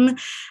FIM,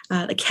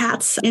 the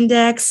CATS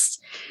index.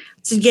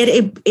 To get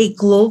a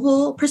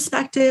global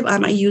perspective,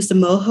 I use the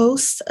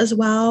MoHost as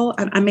well.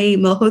 I'm a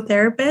Moho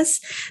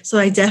therapist, so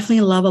I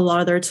definitely love a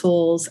lot of their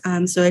tools.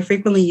 So I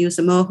frequently use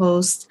the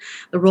MoHost,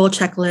 the role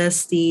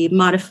checklist, the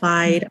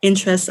modified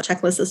interest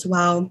checklist as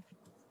well.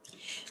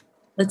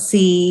 Let's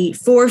see,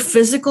 for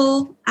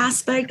physical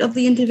aspect of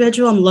the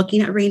individual, I'm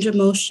looking at range of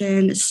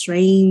motion,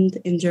 strength,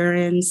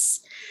 endurance,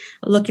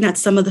 looking at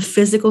some of the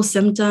physical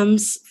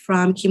symptoms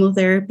from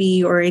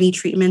chemotherapy or any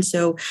treatment.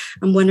 So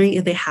I'm wondering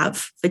if they have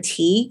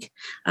fatigue,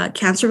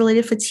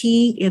 cancer-related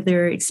fatigue, if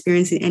they're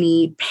experiencing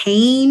any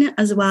pain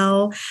as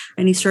well,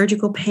 any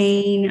surgical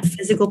pain,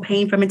 physical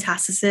pain from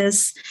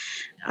metastasis.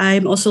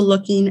 I'm also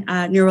looking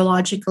at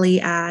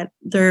neurologically at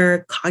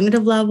their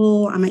cognitive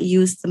level. I might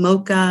use the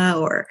MoCA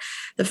or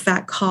the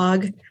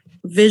FAT-COG.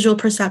 Visual,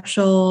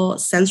 perceptual,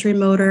 sensory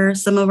motor.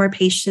 Some of our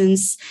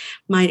patients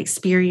might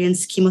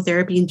experience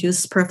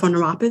chemotherapy-induced peripheral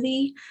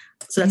neuropathy.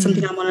 So that's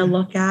something I want to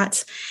look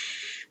at.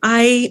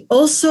 I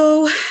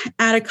also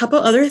add a couple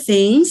other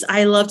things.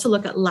 I love to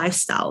look at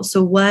lifestyle.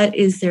 So what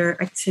is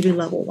their activity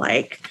level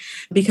like?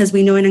 Because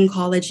we know in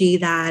oncology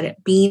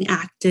that being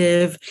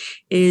active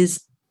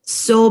is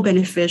so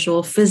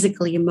beneficial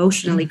physically,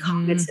 emotionally,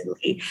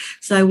 cognitively.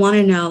 So I want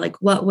to know,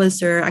 what was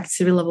their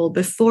activity level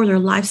before their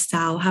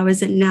lifestyle? How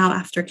is it now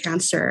after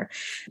cancer?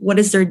 What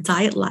is their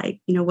diet like?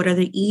 What are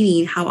they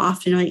eating? How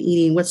often are they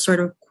eating? What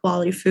sort of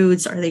quality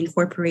foods are they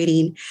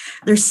incorporating?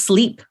 Their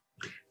sleep.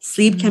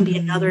 Sleep can be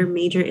another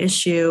major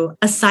issue,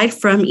 aside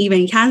from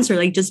even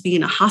cancer, just being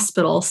in a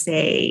hospital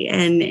stay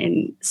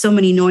and so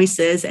many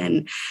noises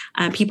and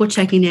people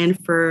checking in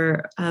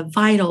for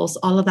vitals,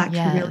 all of that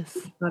can really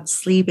affect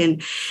sleep.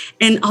 And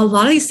a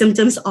lot of these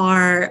symptoms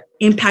are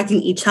impacting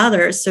each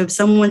other. So if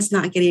someone's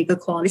not getting a good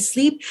quality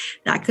sleep,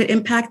 that could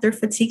impact their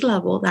fatigue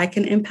level, that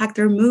can impact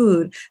their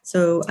mood.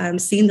 So I'm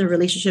seeing the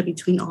relationship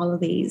between all of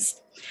these.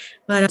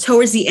 But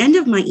towards the end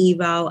of my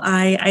eval,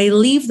 I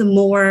leave the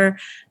more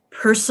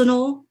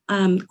personal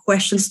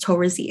questions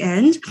towards the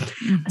end.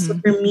 So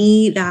for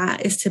me,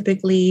 that is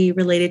typically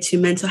related to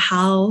mental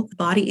health,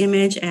 body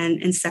image,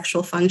 and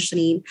sexual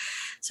functioning.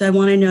 So I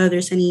want to know if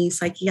there's any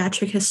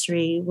psychiatric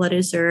history. What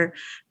is their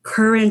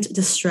current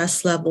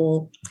distress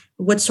level?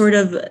 What sort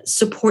of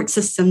support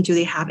system do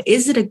they have?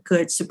 Is it a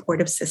good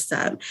supportive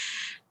system?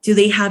 Do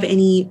they have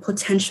any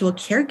potential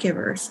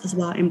caregivers as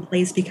well in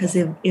place? Because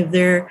if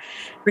they're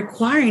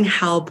requiring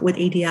help with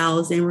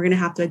ADLs, then we're going to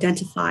have to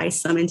identify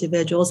some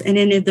individuals. And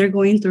then if they're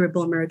going through a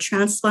bone marrow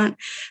transplant,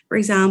 for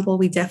example,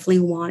 we definitely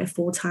want a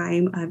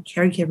full-time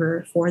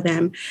caregiver for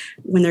them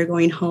when they're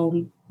going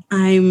home.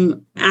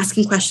 I'm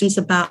asking questions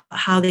about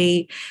how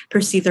they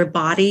perceive their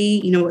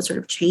body, what sort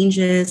of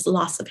changes,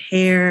 loss of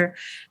hair,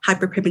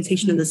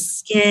 hyperpigmentation of the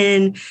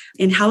skin,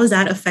 and how is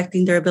that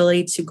affecting their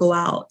ability to go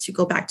out, to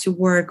go back to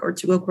work, or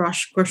to go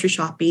grocery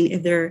shopping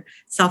if they're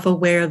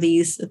self-aware of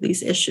these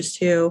issues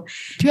too.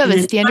 Do you have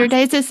a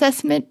standardized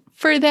assessment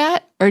for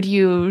that? Or do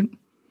you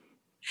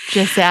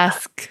just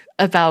ask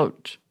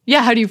about,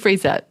 how do you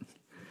phrase that?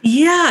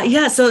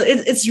 Yeah. So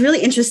it's really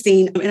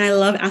interesting. And I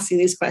love asking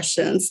these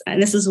questions. And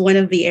this is one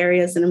of the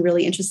areas that I'm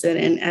really interested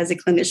in as a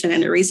clinician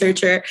and a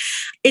researcher.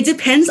 It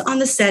depends on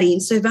the setting.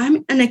 So if I'm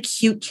in an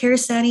acute care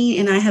setting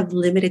and I have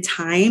limited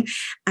time,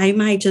 I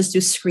might just do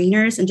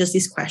screeners and just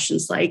these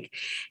questions like,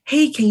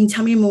 hey, can you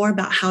tell me more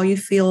about how you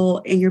feel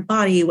in your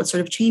body? What sort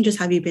of changes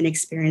have you been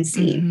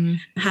experiencing?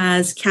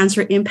 Has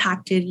cancer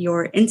impacted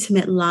your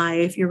intimate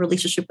life, your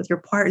relationship with your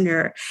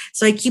partner?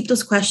 So I keep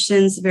those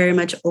questions very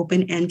much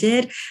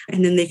open-ended,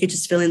 and then they could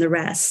just fill in the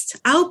rest.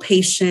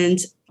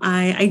 Outpatient,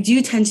 I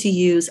do tend to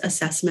use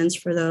assessments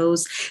for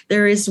those.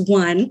 There is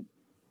one,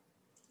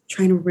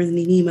 trying to remember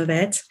the name of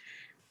it,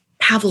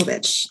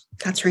 Pavlovich,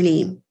 that's her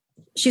name.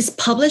 She's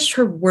published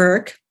her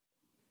work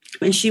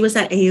And she was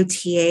at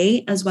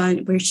AOTA as well,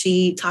 where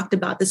she talked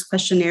about this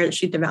questionnaire that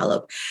she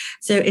developed.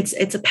 So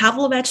it's a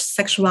Pavlovich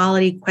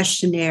sexuality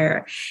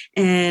questionnaire.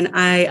 And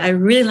I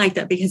really like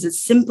that because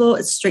it's simple,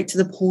 it's straight to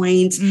the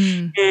point.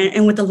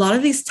 And with a lot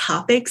of these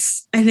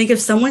topics, I think if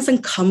someone's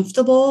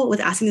uncomfortable with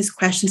asking these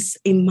questions,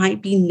 it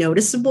might be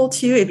noticeable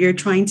too if you're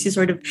trying to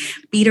sort of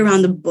beat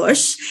around the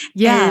bush.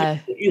 Yeah.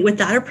 And with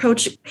that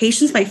approach,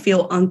 patients might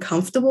feel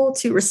uncomfortable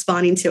to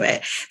responding to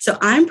it. So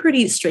I'm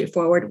pretty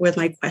straightforward with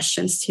my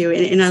questions too.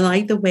 And I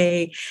like the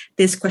way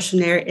this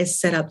questionnaire is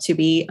set up to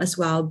be as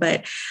well.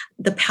 But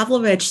the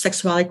Pavlovich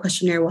sexuality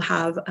questionnaire will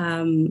have,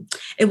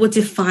 it will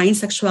define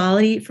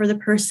sexuality for the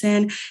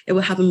person. It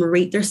will have them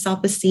rate their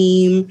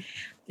self-esteem.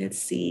 Let's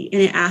see.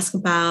 And it asks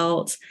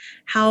about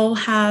how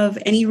have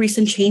any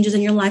recent changes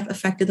in your life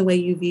affected the way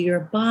you view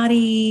your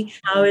body?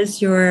 How is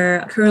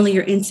currently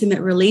your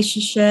intimate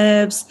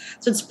relationships?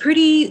 So it's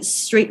pretty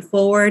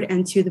straightforward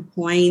and to the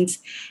point.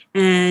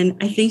 And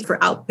I think for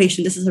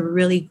outpatient, this is a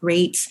really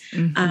great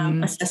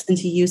assessment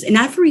to use. And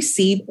I've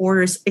received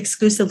orders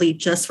exclusively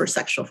just for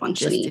sexual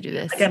functioning. Just to do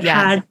this. Like I've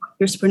had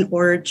doctors put an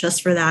order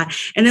just for that.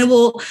 And then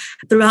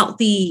throughout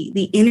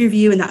the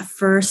interview and that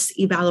first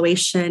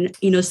evaluation,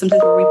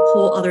 sometimes we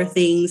pull other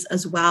things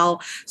as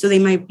well. So they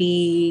might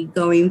be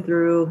going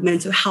through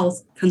mental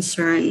health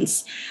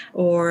concerns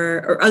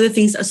or other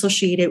things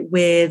associated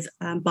with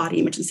body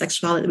image and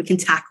sexuality that we can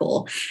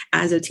tackle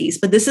as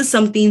OTs. But this is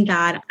something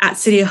that at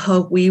City of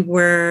Hope, we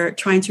were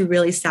trying to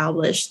really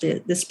establish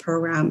this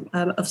program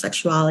of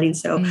sexuality. And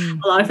so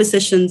a lot of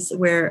physicians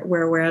were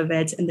aware of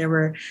it, and they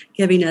were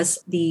giving us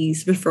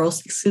these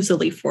referrals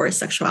exclusively for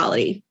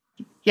sexuality.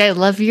 Yeah, I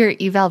love your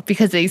eval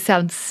because they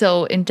sound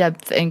so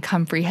in-depth and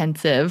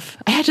comprehensive.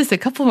 I had just a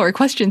couple more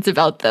questions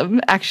about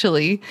them,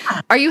 actually.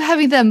 Are you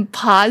having them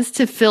pause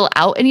to fill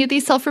out any of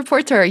these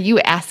self-reports, or are you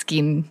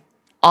asking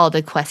all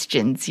the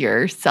questions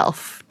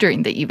yourself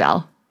during the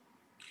eval?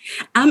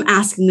 I'm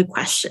asking the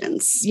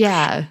questions.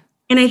 Yeah.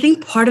 And I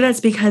think part of that's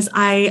because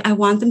I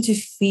want them to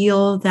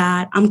feel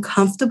that I'm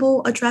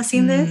comfortable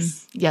addressing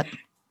this. Yep.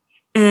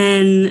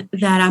 And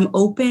that I'm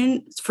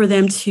open for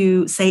them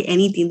to say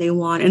anything they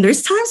want. And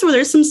there's times where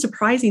there's some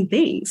surprising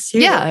things too.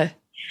 Yeah.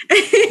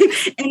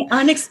 And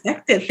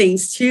unexpected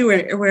things too,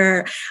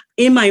 where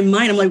in my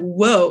mind, I'm like,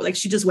 whoa, like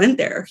she just went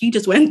there. He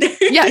just went there.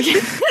 Yeah.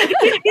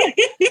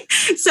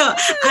 So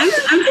I'm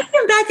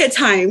thinking back at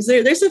times.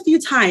 There's a few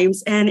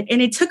times, and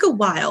it took a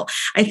while.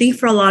 I think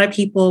for a lot of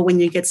people, when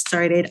you get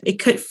started, it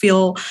could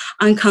feel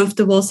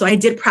uncomfortable. So I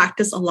did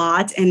practice a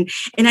lot, and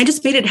I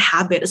just made it a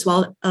habit as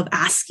well of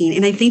asking.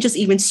 And I think just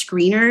even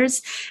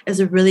screeners is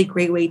a really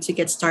great way to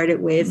get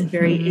started with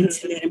very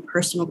intimate and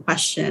personal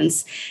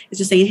questions. It's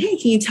just saying, hey,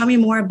 can you tell me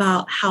more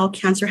about how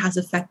cancer has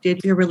affected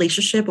your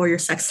relationship or your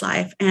sex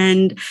life? And,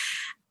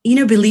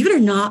 believe it or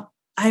not,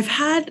 I've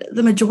had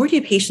the majority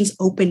of patients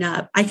open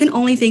up. I can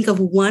only think of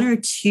one or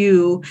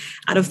two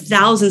out of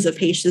thousands of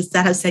patients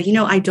that have said,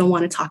 I don't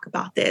want to talk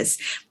about this,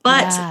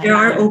 but they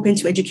are open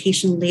to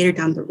education later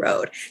down the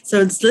road.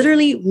 So it's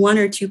literally one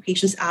or two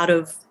patients out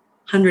of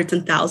hundreds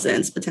and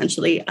thousands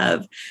potentially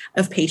of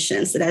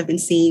patients that I've been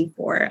seeing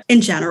for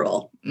in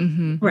general.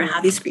 Where I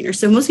have these screeners.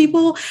 So most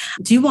people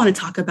do want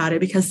to talk about it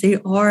because there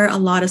are a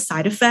lot of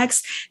side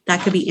effects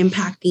that could be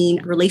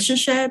impacting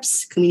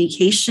relationships,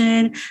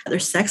 communication, their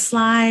sex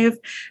life.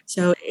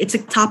 So it's a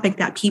topic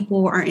that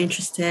people are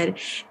interested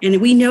in.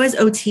 And we know as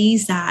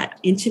OTs that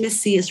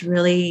intimacy is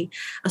really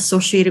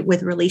associated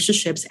with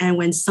relationships. And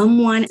when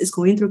someone is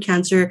going through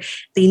cancer,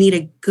 they need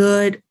a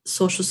good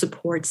social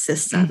support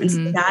system. And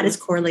so that is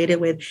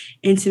correlated with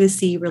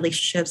intimacy,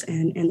 relationships,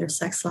 and their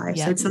sex life.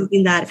 So it's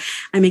something that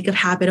I make a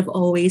habit of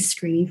always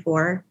screening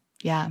for.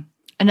 Yeah.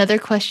 Another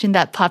question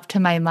that popped to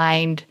my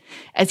mind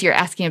as you're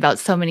asking about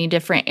so many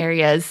different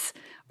areas,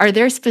 are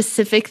there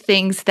specific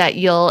things that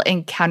you'll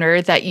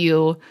encounter that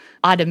you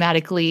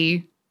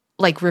automatically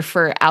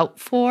refer out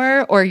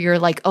for, or you're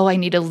like, oh, I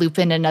need to loop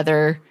in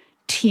another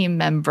team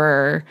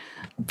member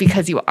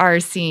because you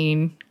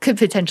could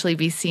potentially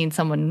be seeing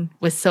someone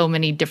with so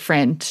many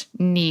different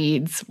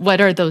needs? What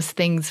are those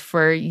things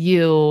for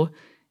you?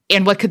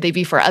 And what could they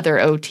be for other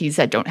OTs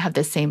that don't have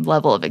the same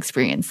level of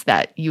experience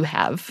that you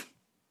have?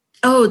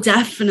 Oh,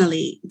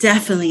 definitely.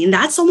 Definitely. And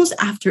that's almost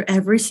after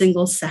every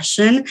single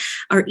session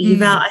or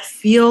eval. I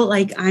feel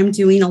like I'm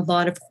doing a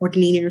lot of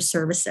coordinator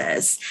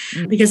services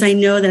because I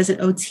know that as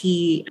an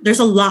OT, there's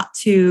a lot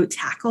to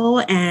tackle.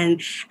 And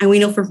we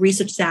know from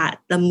research that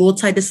the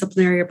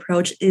multidisciplinary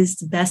approach is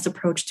the best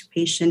approach to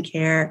patient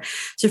care.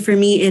 So for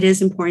me, it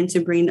is important to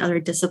bring other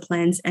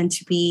disciplines and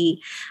to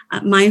be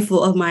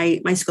mindful of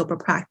my scope of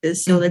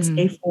practice. So let's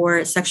say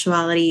for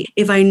sexuality,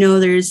 if I know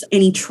there's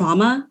any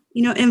trauma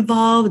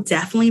involved,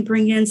 definitely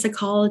bring in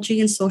psychology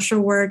and social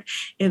work.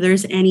 If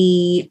there's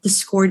any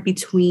discord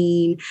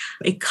between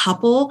a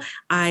couple,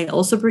 I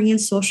also bring in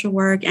social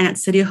work. And at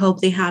City of Hope,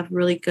 they have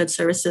really good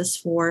services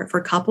for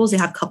couples. They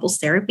have couples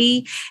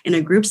therapy in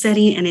a group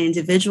setting and an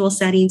individual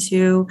setting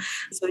too.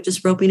 So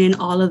just roping in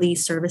all of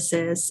these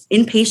services,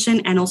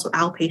 inpatient and also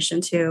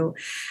outpatient too.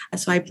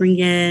 So I bring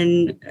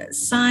in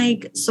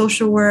psych,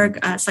 social work,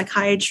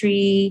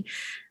 psychiatry.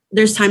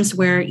 There's times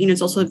where,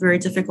 it's also very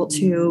difficult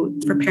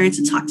for parents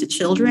to talk to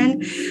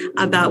children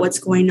about what's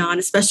going on,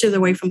 especially if they're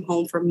away from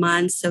home for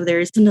months. So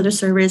there's another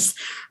service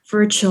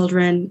for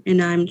children,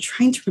 and I'm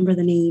trying to remember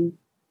the name,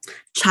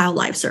 Child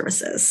Life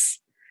Services.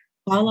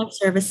 Child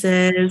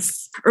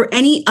services, or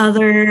any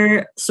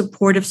other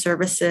supportive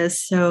services.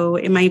 So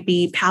it might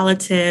be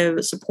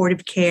palliative,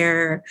 supportive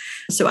care.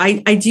 So I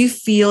do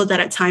feel that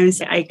at times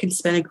I can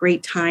spend a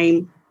great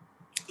time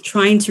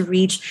trying to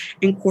reach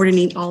and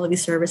coordinate all of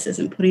these services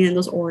and putting in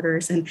those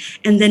orders and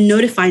then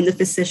notifying the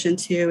physician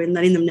too and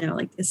letting them know,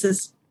 like, it's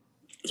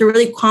a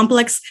really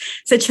complex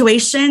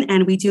situation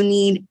and we do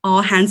need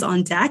all hands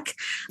on deck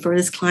for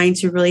this client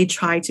to really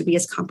try to be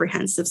as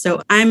comprehensive.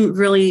 So I'm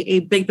really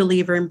a big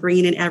believer in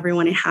bringing in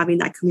everyone and having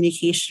that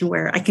communication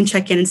where I can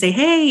check in and say,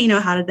 hey,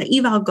 how did the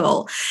eval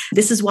go?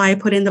 This is why I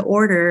put in the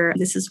order.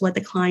 This is what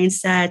the client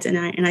said.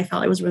 And I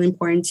felt it was really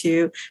important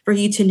for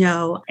you to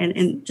know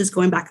and just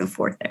going back and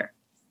forth there.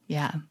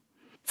 Yeah.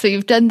 So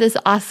you've done this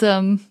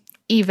awesome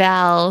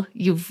eval.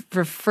 You've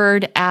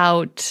referred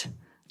out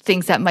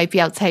things that might be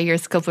outside your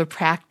scope of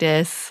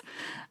practice.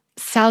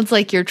 Sounds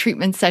like your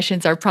treatment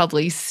sessions are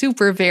probably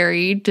super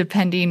varied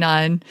depending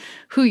on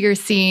who you're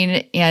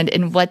seeing and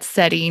in what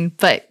setting.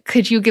 But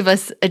could you give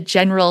us a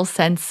general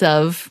sense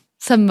of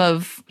some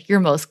of your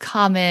most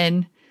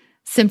common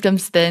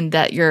symptoms then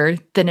that you're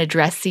then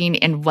addressing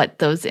and what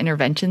those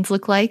interventions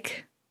look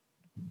like?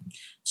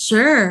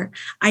 Sure.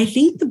 I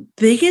think the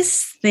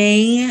biggest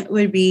thing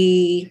would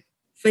be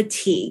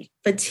fatigue.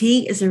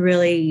 Fatigue is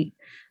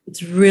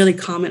it's really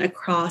common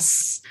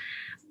across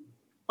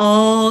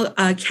all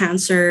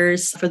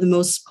cancers for the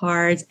most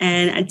part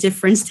and at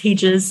different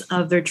stages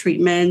of their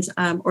treatment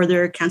or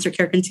their cancer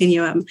care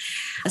continuum.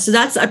 So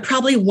that's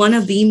probably one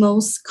of the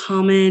most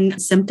common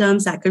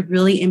symptoms that could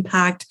really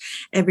impact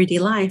everyday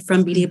life,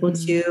 from being able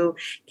to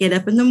get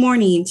up in the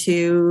morning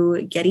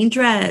to getting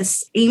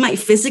dressed. You might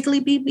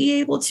physically be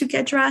able to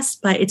get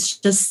dressed, but it's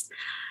just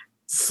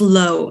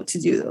slow to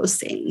do those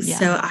things. Yeah.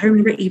 So I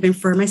remember even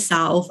for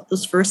myself,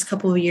 those first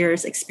couple of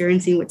years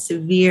experiencing with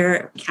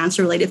severe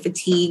cancer-related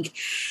fatigue,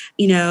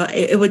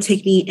 it would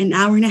take me an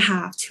hour and a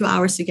half, 2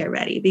 hours to get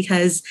ready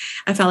because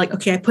I felt like,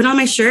 okay, I put on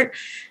my shirt,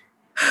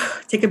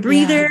 take a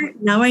breather. Yeah.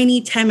 Now I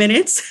need 10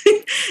 minutes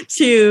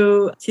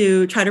to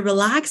try to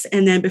relax.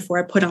 And then before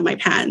I put on my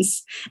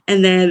pants,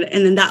 and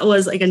then that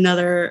was like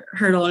another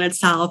hurdle in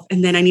itself.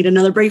 And then I need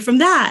another break from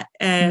that.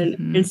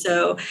 And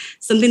so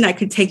something that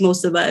could take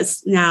most of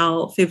us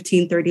now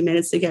 15, 30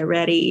 minutes to get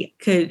ready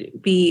could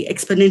be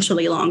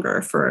exponentially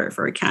longer for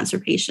a cancer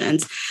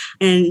patient.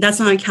 And that's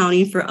not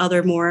accounting for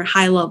other more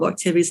high level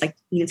activities like,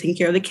 taking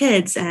care of the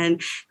kids and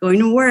going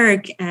to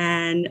work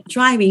and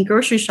driving,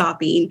 grocery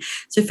shopping.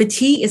 So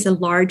fatigue is a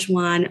large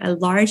one, a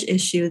large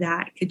issue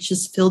that could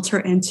just filter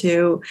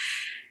into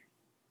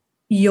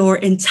your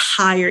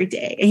entire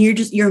day. And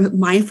you're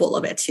mindful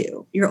of it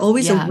too. You're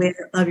always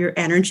aware of your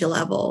energy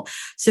level.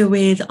 So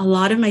with a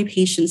lot of my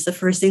patients, the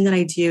first thing that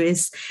I do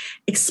is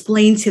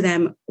explain to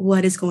them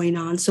what is going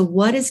on. So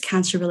what is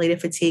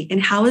cancer-related fatigue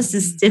and how is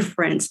this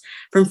different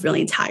from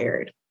feeling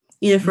tired?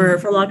 For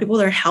a lot of people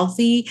that are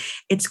healthy,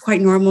 it's quite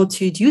normal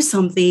to do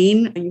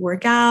something. You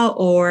work out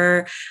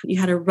or you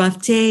had a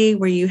rough day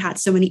where you had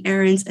so many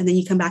errands and then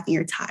you come back and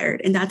you're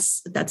tired. And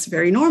that's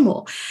very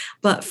normal.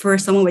 But for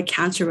someone with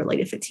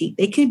cancer-related fatigue,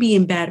 they can be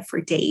in bed for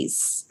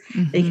days.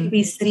 They can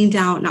be sitting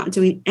down, not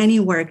doing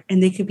any work,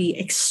 and they could be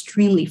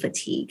extremely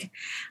fatigued.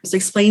 So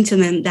explain to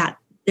them that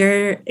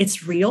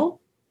it's real.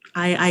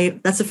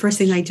 That's the first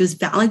thing I do is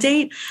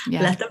validate,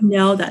 let them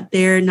know that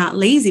they're not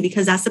lazy,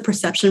 because that's the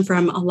perception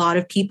from a lot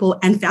of people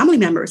and family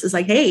members. It's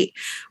like, hey,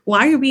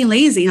 why are you being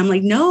lazy? And I'm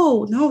like,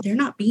 no, they're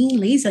not being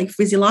lazy. Like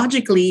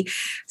physiologically,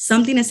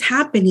 something is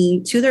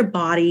happening to their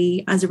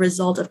body as a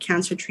result of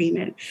cancer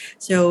treatment.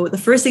 So the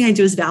first thing I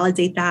do is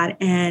validate that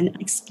and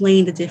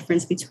explain the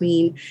difference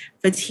between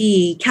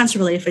fatigue,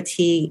 cancer-related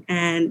fatigue,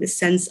 and the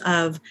sense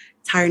of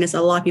tiredness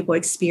a lot of people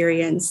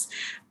experience.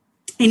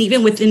 And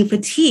even within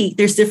fatigue,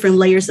 there's different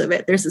layers of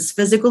it. There's this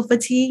physical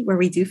fatigue where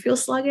we do feel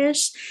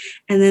sluggish.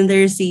 And then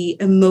there's the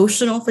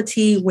emotional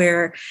fatigue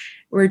where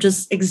we're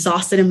just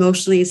exhausted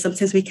emotionally.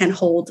 Sometimes we can't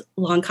hold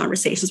long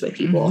conversations with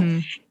people.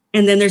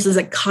 And then there's this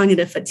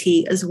cognitive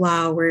fatigue as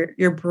well, where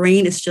your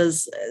brain is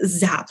just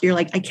zapped. You're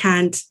like, I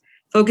can't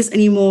focus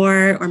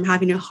anymore, or I'm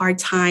having a hard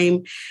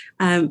time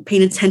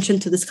paying attention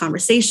to this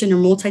conversation or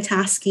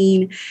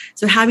multitasking.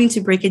 So having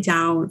to break it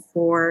down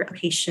for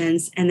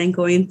patients and then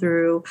going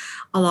through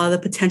a lot of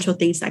the potential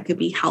things that could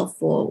be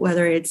helpful,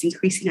 whether it's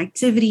increasing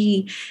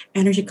activity,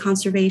 energy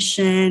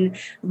conservation,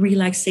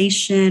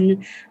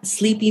 relaxation,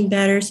 sleeping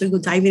better. So we'll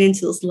diving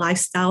into those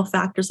lifestyle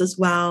factors as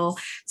well.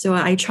 So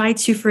I try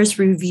to first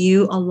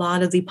review a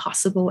lot of the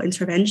possible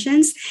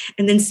interventions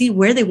and then see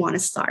where they want to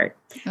start.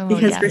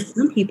 Because for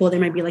some people, they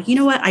might be like, you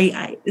know what,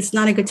 I it's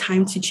not a good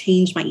time to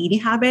change my eating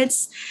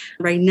habits.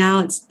 Right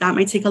now, that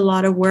might take a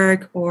lot of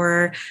work,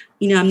 or,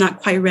 I'm not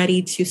quite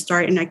ready to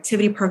start an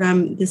activity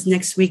program this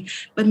next week.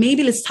 But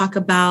maybe let's talk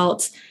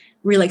about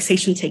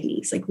relaxation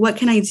techniques. Like, what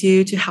can I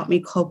do to help me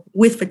cope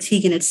with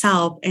fatigue in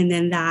itself, and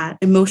then that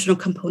emotional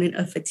component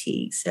of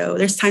fatigue? So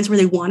there's times where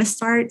they want to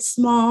start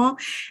small,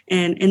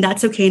 and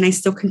that's okay. And I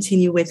still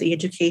continue with the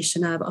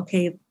education of,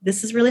 okay,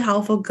 this is really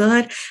helpful.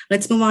 Good.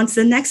 Let's move on to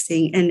the next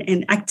thing.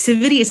 And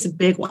activity is a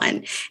big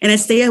one. And I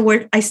stay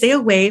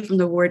away from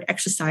the word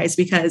exercise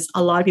because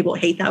a lot of people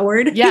hate that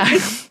word. Yeah.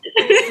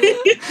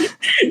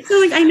 So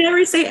I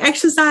never say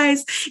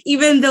exercise,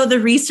 even though the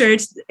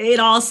research, it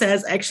all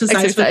says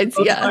exercise.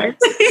 Yeah.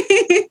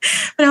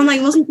 But I'm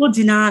like, most people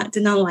do not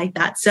like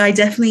that. So I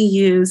definitely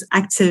use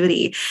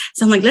activity.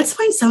 So I'm like, let's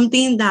find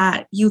something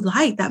that you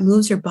like that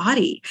moves your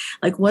body.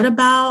 Like, what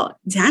about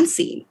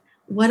dancing?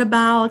 What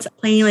about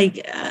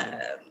playing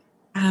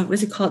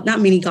what's it called? Not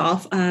mini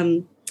golf.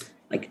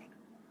 Like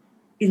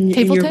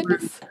table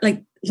tennis?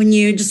 Like when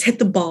you just hit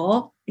the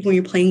ball, like when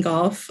you're playing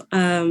golf,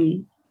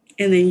 and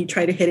then you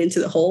try to hit into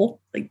the hole.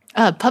 Like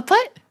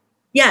putt-putt?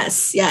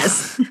 Yes.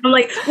 I'm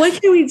like,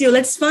 what can we do?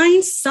 Let's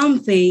find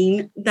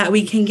something that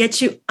we can get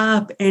you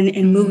up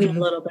and moving a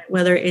little bit,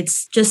 whether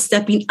it's just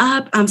stepping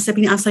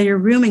outside your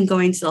room and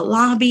going to the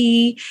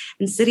lobby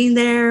and sitting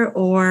there,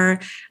 or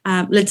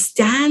let's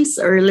dance,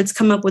 or let's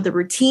come up with a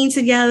routine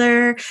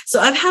together. So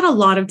I've had a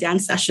lot of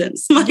dance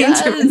sessions.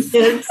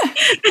 Interventions.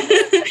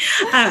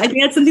 I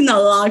think that's something that a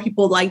lot of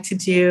people like to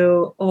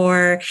do.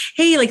 Or,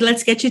 hey, like,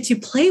 let's get you to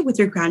play with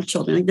your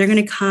grandchildren. Like, they're going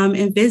to come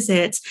and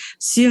visit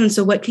soon.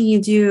 So what can you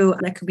do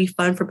that could be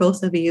fun for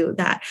both of you,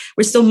 that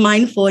we're still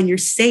mindful and you're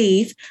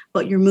safe,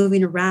 but you're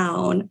moving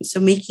around?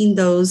 So making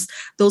those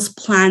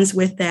plans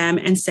with them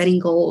and setting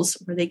goals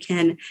where they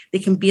can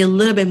be a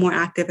little bit more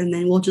active, and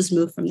then we'll just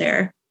move from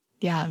there.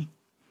 Yeah.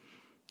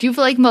 Do you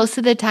feel like most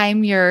of the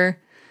time you're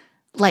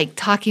like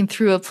talking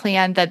through a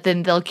plan that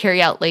then they'll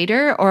carry out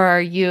later, or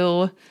are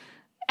you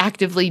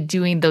actively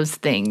doing those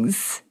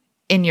things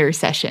in your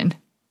session?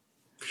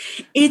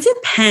 It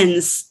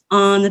depends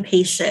on the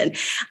patient.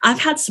 I've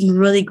had some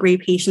really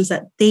great patients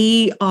that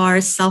they are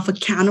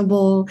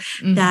self-accountable,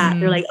 that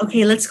they're like,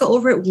 okay, let's go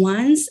over it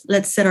once.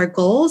 Let's set our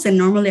goals. And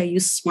normally I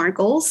use SMART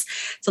goals.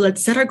 So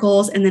let's set our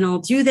goals, and then I'll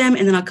do them,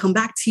 and then I'll come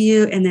back to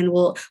you, and then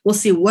we'll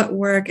see what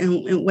worked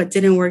and what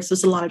didn't work. So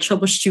it's a lot of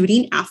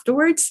troubleshooting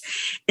afterwards.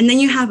 And then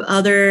you have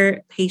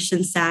other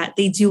patients that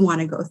they do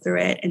want to go through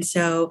it. And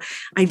so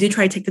I do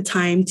try to take the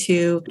time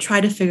to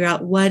try to figure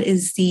out what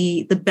is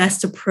the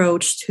best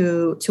approach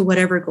to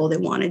whatever goal they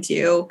want to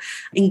do,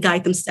 and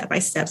guide them step by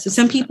step. So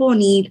some people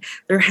need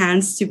their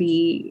hands to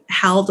be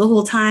held the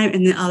whole time,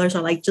 and then others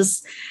are like,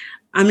 just,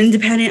 I'm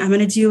independent, I'm going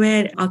to do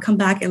it, I'll come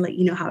back and let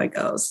you know how it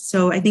goes.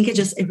 So I think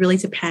it really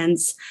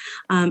depends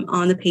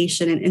on the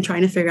patient, and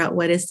trying to figure out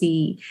what is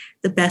the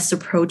best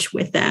approach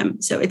with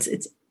them. So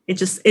it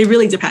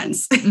really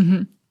depends.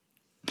 Mm-hmm.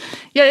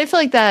 Yeah, I feel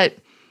like that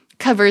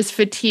covers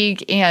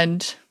fatigue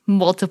and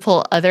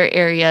multiple other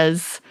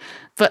areas.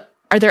 But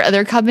are there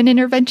other common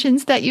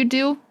interventions that you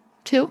do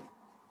too?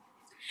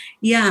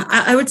 Yeah,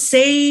 I would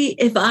say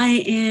if I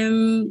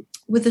am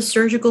with the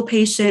surgical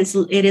patients,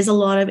 it is a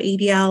lot of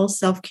ADL,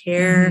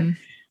 self-care,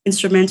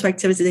 instrumental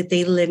activities of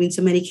daily living.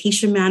 So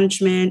medication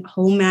management,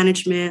 home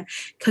management,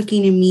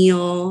 cooking a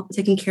meal,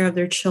 taking care of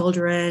their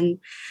children.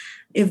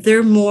 If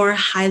they're more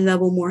high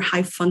level, more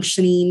high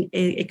functioning,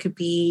 it could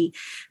be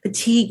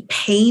fatigue.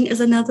 Pain is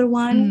another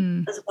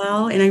one as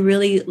well. And I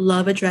really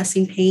love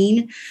addressing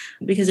pain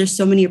because there's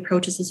so many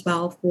approaches as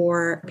well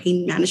for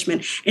pain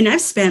management. And I've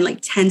spent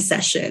like 10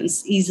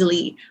 sessions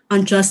easily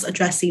on just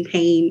addressing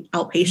pain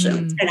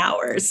outpatient, 10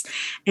 hours.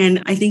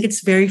 And I think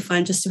it's very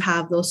fun just to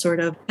have those sort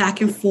of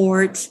back and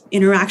forth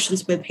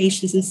interactions with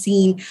patients and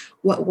seeing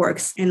what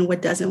works and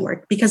what doesn't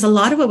work. Because a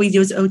lot of what we do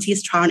as OT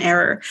is trial and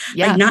error.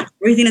 Yeah. Like, not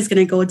everything is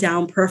going to go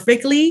down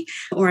perfectly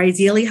or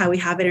ideally how we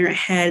have it in our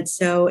head.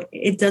 So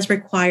it does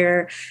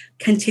require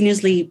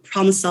continuously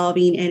problem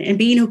solving and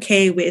being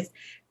okay with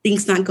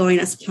things not going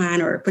as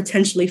planned or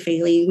potentially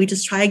failing. We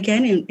just try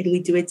again and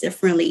we do it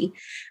differently.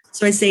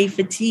 So I say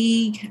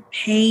fatigue,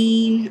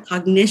 pain,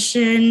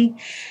 cognition.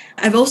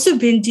 I've also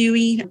been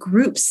doing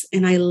groups,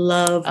 and I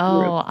love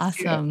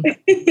groups. Awesome.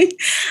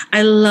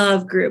 I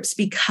love groups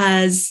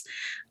because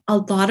a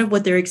lot of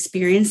what they're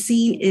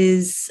experiencing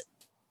is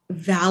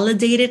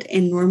validated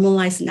and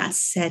normalized in that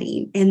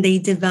setting, and they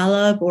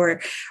develop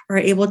or are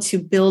able to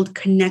build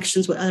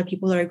connections with other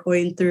people that are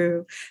going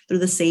through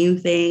the same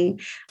thing.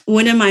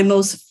 One of my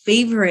most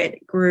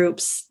favorite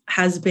groups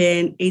has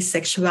been a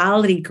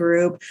sexuality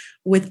group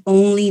with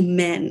only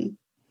men.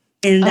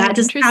 And that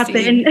just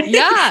happened.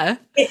 Yeah.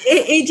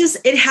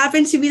 it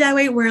happened to be that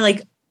way, where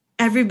like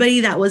everybody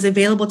that was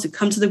available to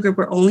come to the group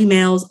were only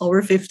males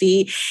over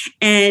 50.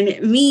 And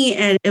me,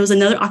 and it was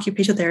another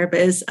occupational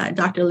therapist,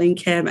 Dr. Lynn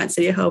Kim at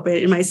City of Hope,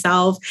 and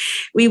myself,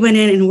 we went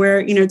in and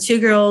we're, two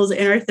girls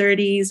in our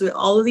 30s with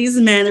all of these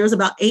men. There was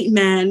about 8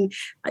 men,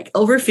 like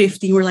over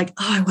 50. We're like,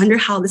 oh, I wonder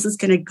how this is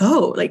going to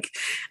go. Like,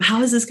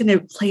 how is this going to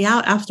play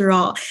out after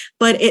all?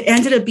 But it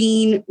ended up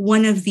being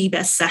one of the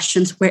best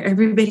sessions where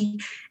everyone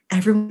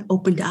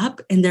opened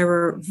up and they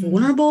were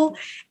vulnerable,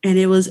 and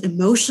it was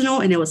emotional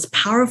and it was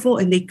powerful,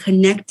 and they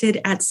connected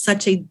at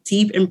such a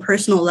deep and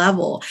personal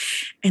level.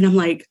 And I'm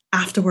like,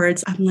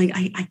 afterwards, I'm like,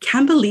 I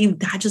can't believe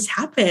that just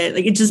happened.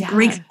 Like, it just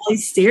breaks all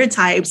these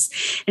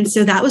stereotypes. And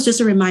so that was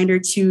just a reminder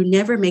to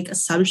never make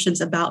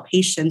assumptions about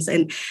patients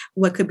and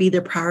what could be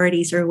their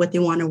priorities or what they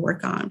want to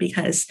work on,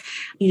 because,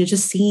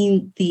 just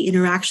seeing the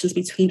interactions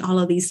between all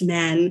of these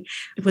men,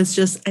 it was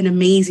just an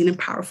amazing and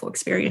powerful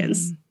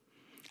experience.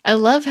 I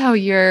love how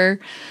you're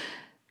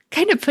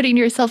kind of putting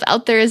yourself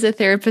out there as a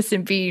therapist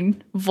and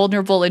being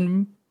vulnerable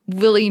and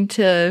willing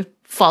to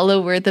follow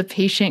where the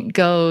patient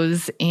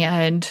goes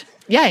and,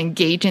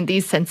 engage in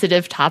these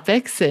sensitive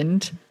topics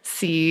and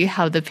see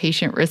how the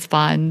patient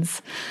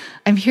responds.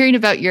 I'm hearing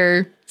about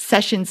your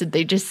sessions and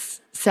they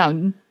just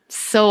sound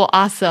so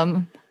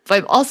awesome. But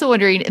I'm also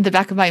wondering in the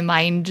back of my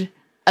mind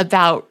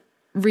about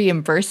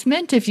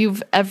reimbursement, if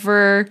you've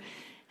ever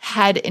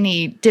had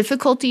any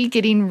difficulty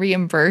getting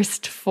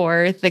reimbursed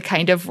for the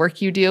kind of work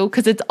you do?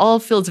 Because it all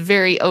feels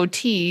very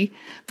OT,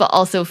 but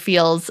also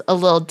feels a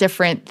little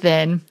different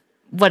than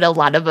what a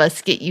lot of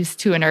us get used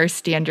to in our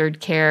standard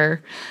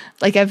care.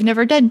 Like, I've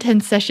never done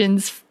 10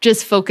 sessions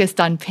just focused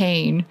on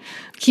pain.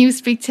 Can you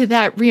speak to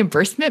that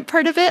reimbursement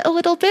part of it a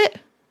little bit?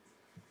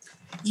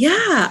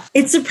 Yeah,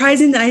 it's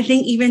surprising that I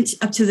think even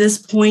up to this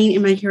point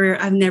in my career,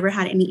 I've never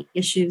had any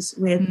issues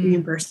with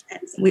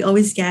reimbursement. We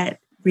always get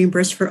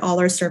reimbursed for all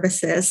our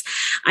services.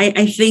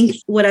 I think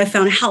what I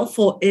found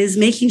helpful is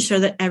making sure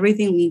that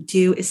everything we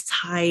do is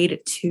tied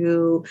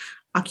to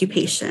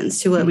occupations,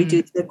 to what we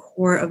do, to the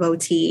core of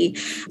OT.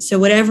 So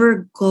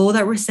whatever goal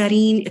that we're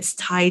setting, it's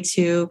tied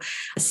to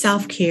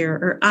self-care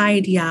or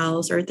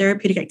IDLs or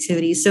therapeutic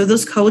activities. So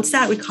those codes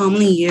that we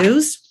commonly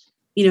use,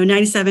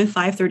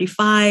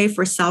 97-535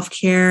 for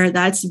self-care.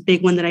 That's a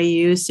big one that I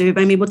use. So if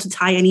I'm able to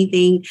tie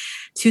anything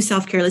to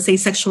self-care, let's say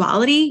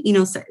sexuality,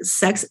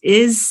 sex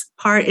is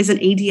an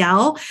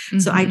ADL.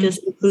 So I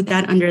just include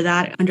that under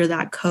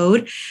that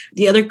code.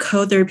 The other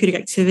code, therapeutic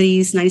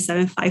activities,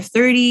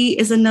 97-530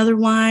 is another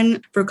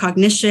one. For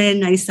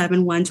cognition,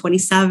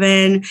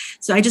 97-127.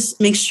 So I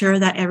just make sure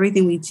that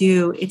everything we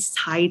do, it's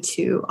tied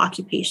to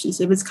occupation.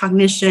 So if it's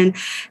cognition,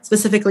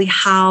 specifically,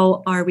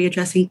 how are we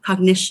addressing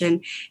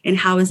cognition and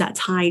how is that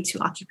tied to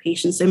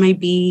occupation? So it might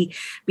be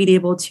being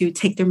able to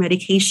take their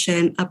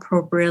medication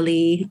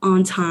appropriately,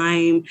 on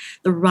time,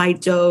 the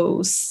right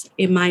dose.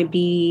 It might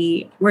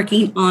be working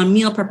on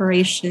meal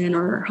preparation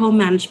or home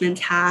management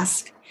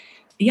tasks.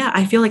 Yeah,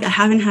 I feel like I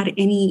haven't had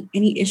any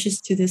issues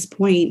to this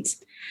point.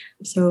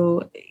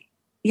 So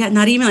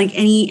not even like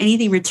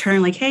anything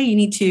return, like, hey, you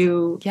need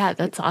to. Yeah,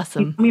 that's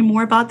awesome. Tell me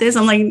more about this.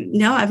 I'm like,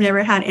 no, I've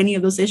never had any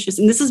of those issues.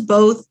 And this is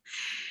both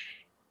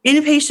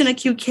inpatient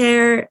acute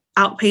care,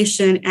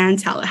 outpatient, and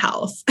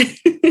telehealth.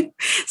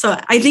 So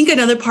I think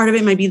another part of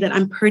it might be that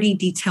I'm pretty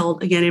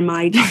detailed again in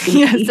my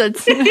document.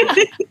 Yes,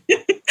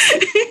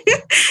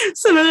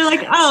 So they're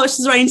like, oh,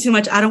 she's writing too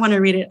much. I don't want to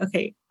read it.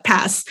 Okay,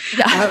 pass.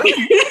 Yeah.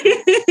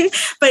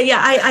 But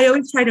I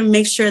always try to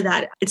make sure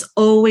that it's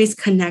always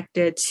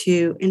connected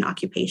to an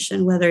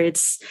occupation, whether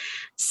it's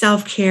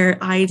self-care,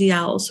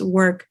 IDLs,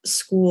 work,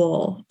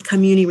 school,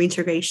 community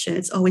reintegration.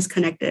 It's always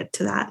connected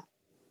to that.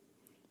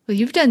 Well,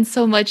 you've done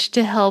so much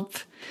to help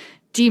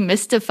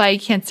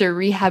demystify cancer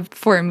rehab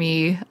for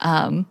me.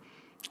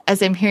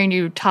 As I'm hearing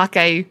you talk,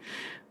 I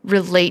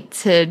relate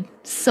to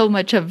so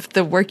much of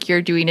the work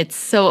you're doing. It's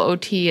so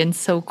OT and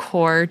so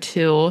core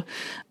to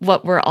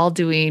what we're all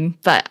doing.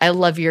 But I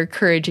love your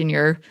courage and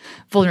your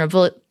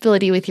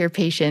vulnerability with your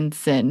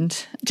patients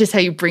and just how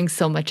you bring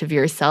so much of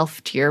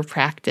yourself to your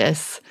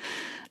practice.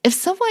 If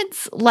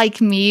someone's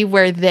like me,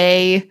 where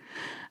they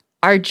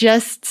are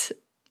just,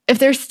 if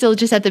they're still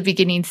just at the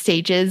beginning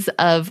stages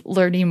of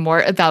learning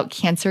more about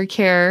cancer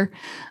care,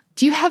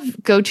 do you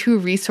have go-to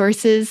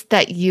resources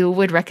that you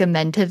would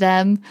recommend to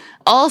them?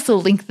 I'll also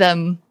link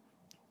them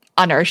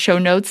on our show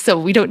notes, so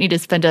we don't need to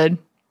spend a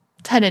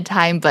ton of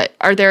time, but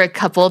are there a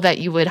couple that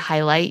you would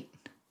highlight?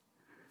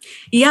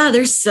 Yeah,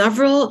 there's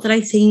several that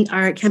I think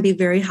can be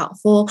very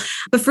helpful.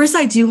 But first,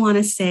 I do want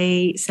to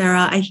say,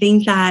 Sarah, I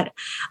think that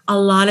a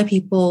lot of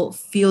people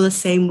feel the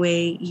same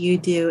way you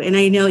do. And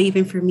I know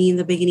even for me in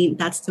the beginning,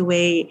 that's the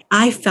way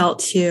I felt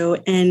too.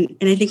 And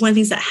I think one of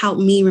the things that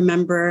helped me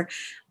remember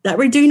that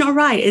we're doing all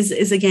right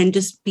is again,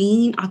 just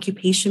being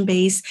occupation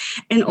based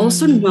and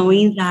also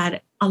knowing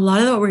that a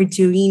lot of what we're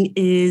doing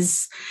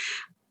is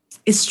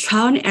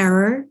trial and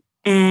error,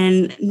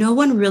 and no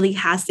one really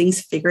has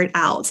things figured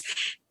out.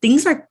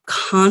 Things are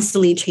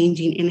constantly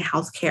changing in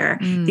healthcare.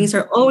 Things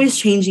are always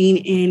changing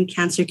in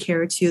cancer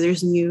care too.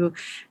 There's new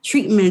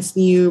treatments,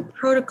 new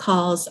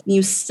protocols,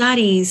 new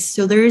studies.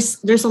 So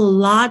there's a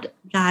lot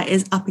that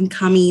is up and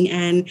coming,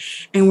 and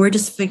we're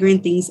just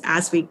figuring things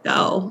as we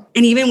go.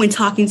 And even when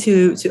talking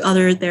to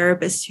other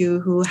therapists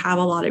who have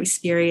a lot of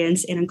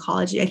experience in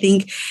oncology, I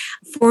think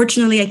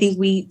fortunately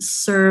we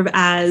serve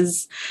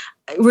as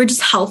we're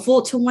just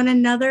helpful to one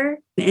another.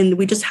 And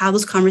we just have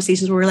those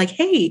conversations where we're like,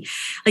 hey,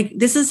 like,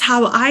 this is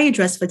how I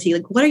address fatigue.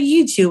 Like, what are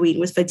you doing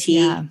with fatigue?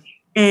 Yeah.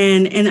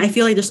 And I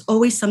feel like there's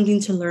always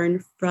something to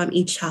learn from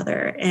each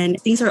other, and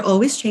things are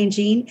always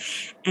changing.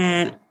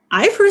 And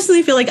I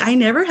personally feel like I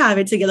never have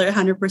it together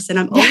 100%.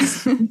 I'm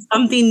always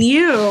something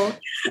new.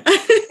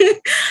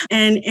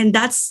 And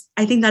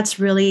I think that's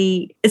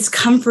really, it's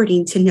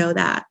comforting to know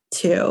that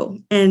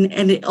too.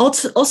 And it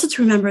also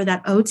to remember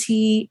that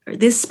OT, or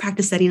this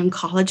practice setting,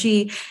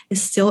 oncology,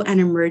 is still an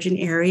emerging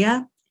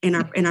area in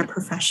our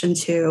profession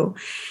too.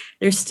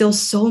 There's still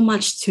so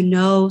much to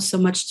know, so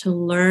much to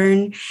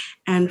learn.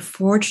 And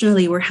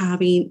fortunately, we're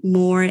having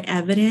more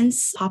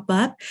evidence pop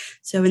up.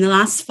 So in the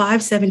last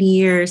 5-7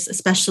 years,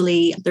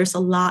 especially, there's a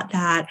lot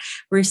that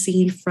we're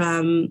seeing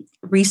from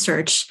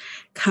research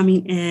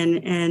coming in,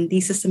 and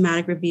these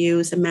systematic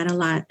reviews and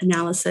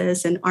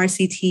meta-analysis and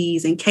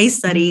RCTs and case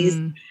studies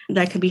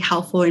that can be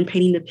helpful in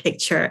painting the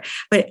picture.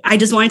 But I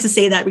just wanted to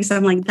say that because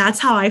I'm like, that's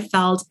how I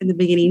felt in the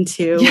beginning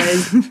too.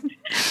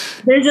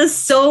 There's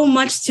just so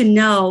much to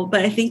know.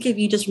 But I think if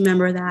you just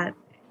remember that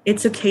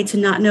it's okay to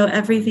not know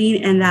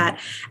everything, and that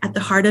at the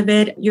heart of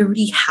it, you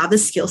already have the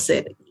skill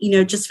set.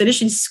 Just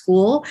finishing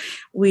school,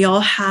 we all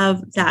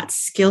have that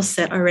skill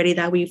set already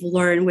that we've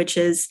learned, which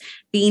is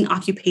being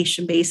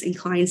occupation-based and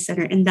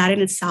client-centered. And that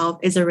in itself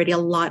is already a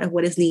lot of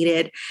what is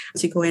needed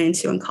to go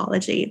into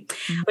oncology.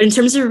 But in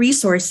terms of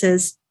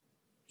resources,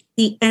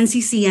 the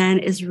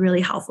NCCN is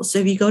really helpful. So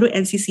if you go to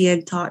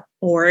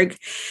nccn.org,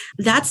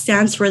 that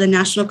stands for the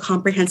National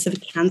Comprehensive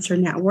Cancer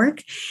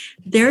Network.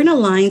 They're an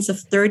alliance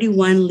of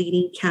 31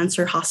 leading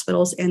cancer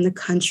hospitals in the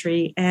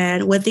country.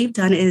 And what they've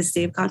done is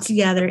they've got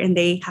together and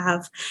they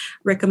have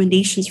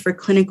recommendations for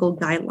clinical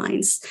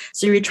guidelines.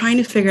 So you're trying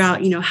to figure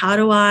out, how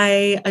do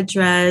I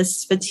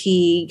address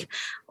fatigue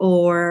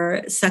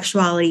or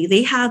sexuality?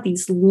 They have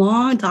these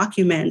long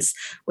documents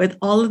with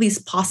all of these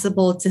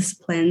possible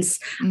disciplines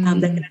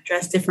that can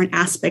address different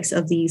aspects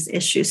of these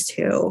issues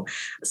too.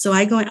 So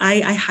I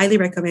highly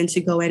recommend to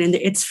go in, and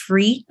it's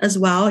free as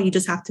well. You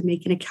just have to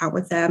make an account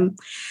with them.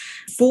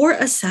 For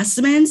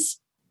assessments,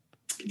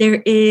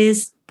 there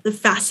is the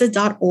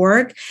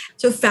FACET.org.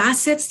 So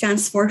FACET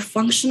stands for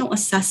Functional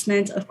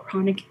Assessment of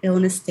Chronic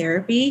Illness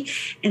Therapy.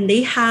 And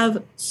they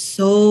have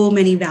so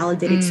many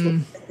validated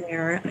tools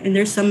there. And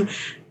there's some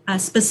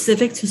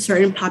specific to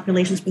certain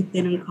populations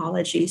within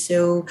oncology.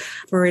 So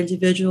for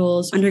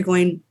individuals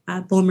undergoing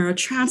bone marrow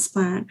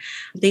transplant,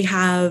 they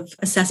have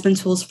assessment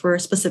tools for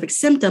specific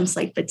symptoms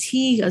like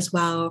fatigue as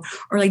well,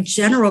 or like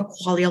general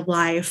quality of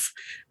life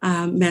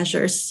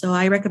measures. So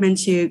I recommend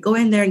to go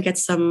in there and get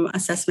some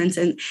assessments,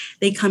 and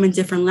they come in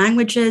different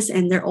languages,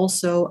 and they're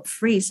also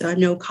free, so at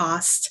no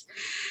cost.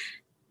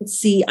 Let's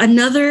see.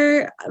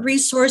 Another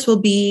resource will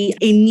be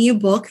a new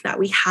book that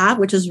we have,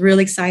 which is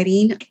really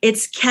exciting.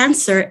 It's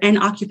Cancer and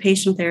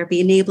Occupational Therapy,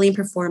 Enabling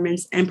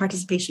Performance and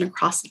Participation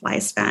Across the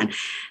Lifespan.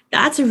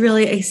 That's a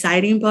really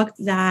exciting book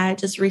that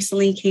just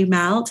recently came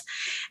out.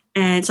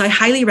 And so I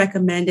highly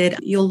recommend it.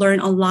 You'll learn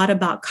a lot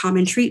about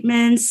common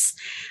treatments,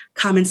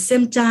 common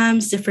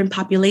symptoms, different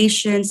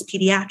populations,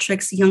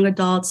 pediatrics, young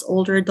adults,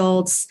 older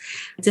adults,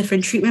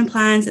 different treatment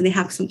plans, and they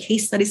have some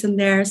case studies in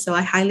there. So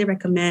I highly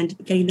recommend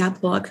getting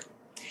that book.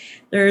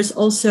 There's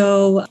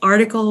also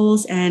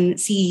articles and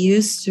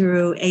CEUs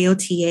through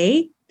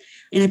AOTA.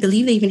 And I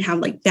believe they even have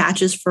like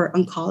badges for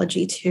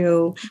oncology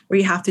too, where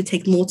you have to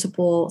take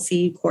multiple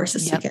CEU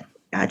courses to get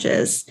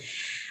badges.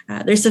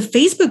 There's a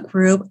Facebook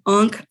group,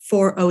 Onc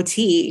for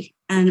OT,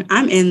 and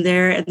I'm in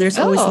there, and there's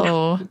always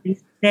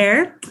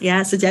there.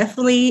 Yeah, so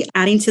definitely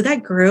adding to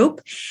that group.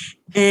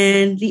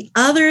 And the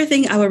other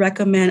thing I would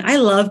recommend, I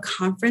love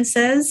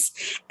conferences,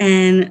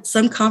 and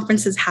some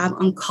conferences have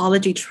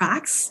oncology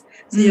tracks.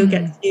 So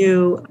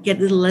you'll get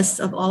the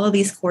list of all of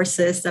these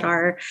courses that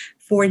are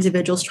for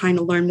individuals trying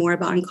to learn more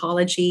about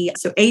oncology.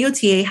 So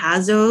AOTA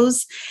has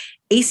those.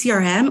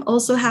 ACRM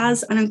also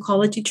has an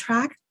oncology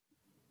track.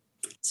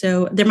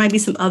 So there might be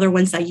some other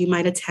ones that you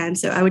might attend.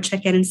 So I would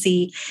check in and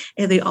see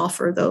if they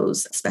offer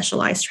those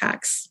specialized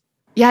tracks.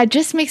 Yeah, it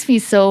just makes me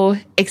so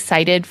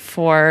excited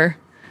for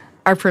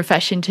our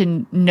profession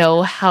to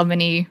know how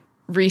many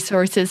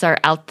resources are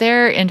out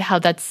there and how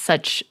that's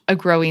such a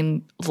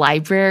growing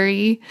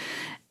library.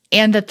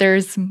 And that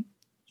there's,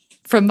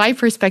 from my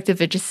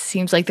perspective, it just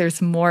seems like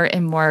there's more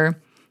and more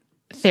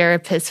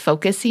therapists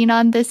focusing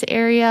on this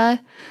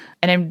area.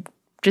 And I'm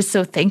just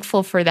so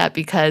thankful for that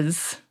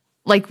because,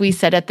 like we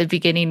said at the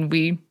beginning,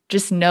 we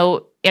just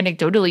know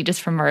anecdotally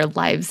just from our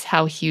lives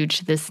how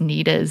huge this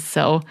need is.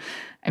 So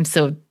I'm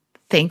so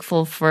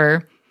thankful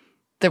for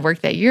the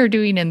work that you're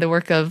doing and the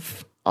work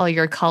of all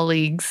your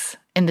colleagues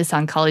in this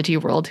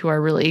oncology world who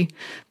are really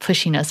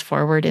pushing us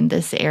forward in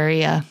this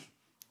area.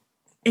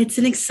 It's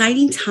an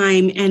exciting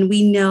time, and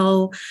we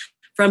know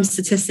from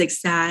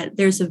statistics that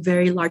there's a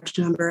very large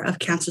number of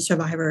cancer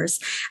survivors.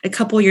 A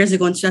couple of years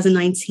ago in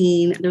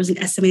 2019, there was an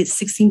estimated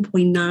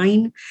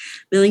 16.9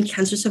 million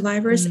cancer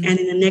survivors. And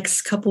in the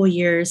next couple of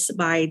years,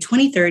 by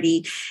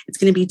 2030, it's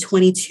going to be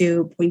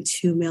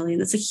 22.2 million.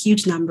 That's a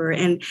huge number.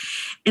 And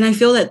I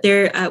feel that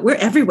we're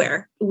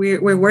everywhere.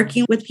 We're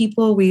working with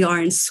people. We are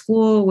in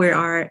school. We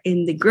are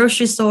in the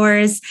grocery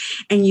stores,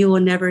 and you will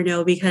never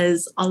know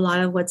because a lot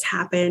of what's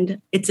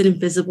happened, it's an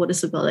invisible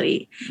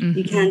disability.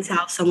 You can't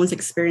tell if someone's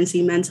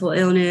experiencing mental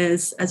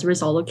illness as a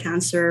result of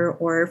cancer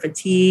or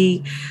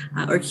fatigue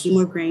or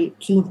chemo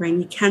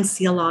brain. You can't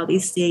see a lot of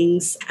these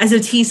things. As a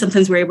T,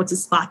 sometimes we're able to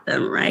spot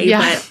them, right?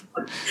 Yeah.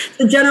 But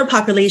the general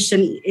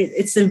population,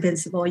 it's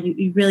invincible.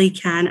 You really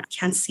can't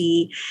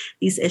see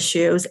these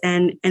issues.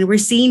 And we're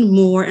seeing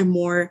more and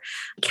more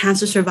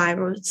cancer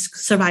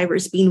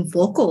survivors being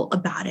vocal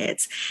about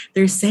it.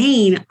 They're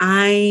saying,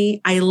 I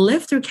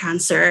lived through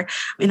cancer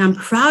and I'm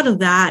proud of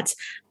that.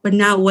 But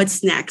now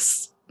what's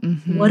next?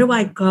 What do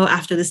I go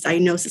after this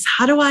diagnosis?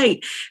 How do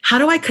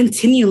I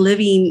continue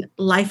living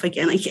life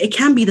again? Like, it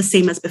can't be the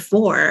same as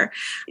before.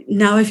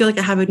 Now I feel like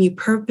I have a new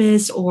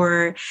purpose,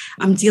 or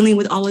I'm dealing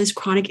with all these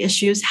chronic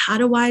issues. How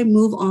do I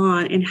move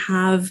on and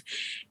have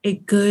a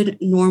good,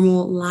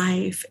 normal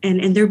life?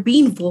 And they're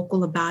being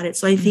vocal about it.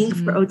 So I think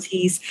for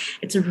OTs,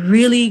 it's a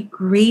really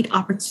great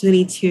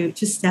opportunity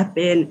to step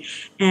in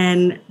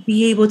and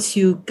be able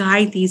to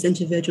guide these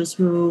individuals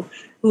who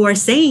are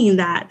saying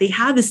that they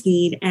have this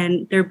need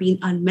and they're being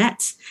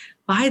unmet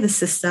by the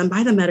system,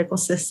 by the medical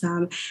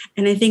system.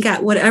 And I think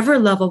at whatever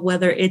level,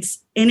 whether it's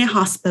in a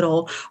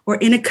hospital or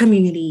in a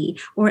community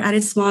or at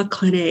a small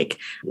clinic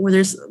where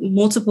there's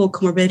multiple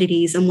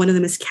comorbidities and one of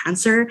them is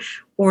cancer,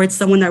 or it's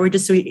someone that we're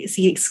just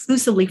seeing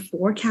exclusively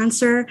for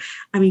cancer,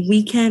 I mean,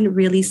 we can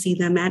really see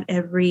them at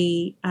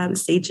every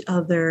stage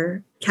of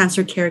their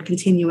cancer care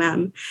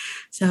continuum.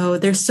 So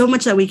there's so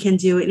much that we can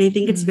do. And I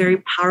think it's very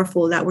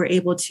powerful that we're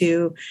able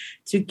to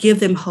give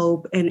them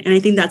hope. And I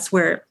think that's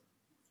where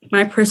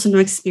my personal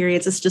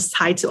experience is just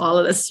tied to all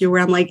of this too,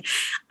 where I'm like,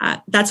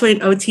 that's what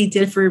an OT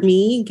did for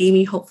me, gave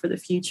me hope for the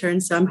future.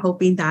 And so I'm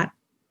hoping that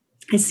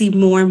I see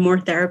more and more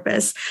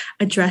therapists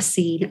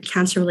addressing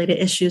cancer-related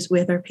issues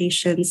with our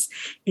patients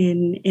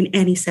in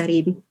any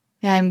setting.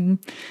 Yeah, I'm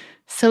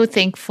so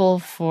thankful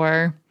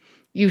for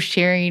you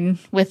sharing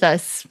with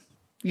us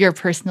your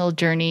personal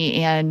journey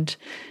and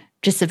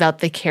just about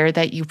the care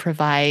that you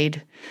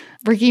provide.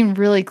 We're getting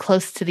really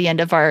close to the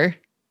end of our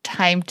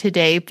time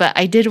today, but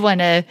I did want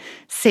to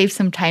save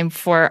some time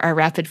for our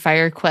rapid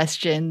fire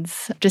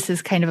questions, just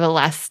as kind of a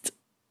last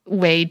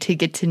way to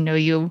get to know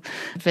you,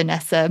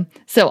 Vanessa.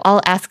 So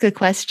I'll ask a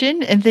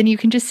question and then you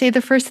can just say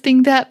the first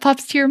thing that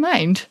pops to your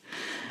mind.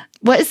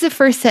 What is the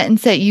first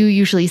sentence that you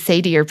usually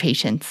say to your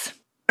patients?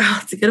 Oh,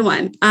 it's a good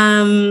one.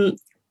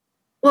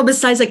 Well,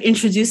 besides like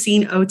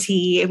introducing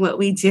OT and what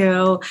we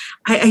do,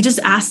 I just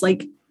ask,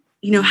 like,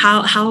 you know,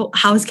 how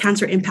has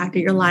cancer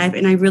impacted your life?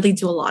 And I really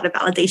do a lot of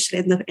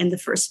validation in the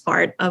first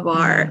part of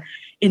our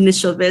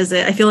initial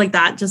visit. I feel like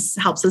that just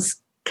helps us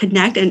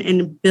connect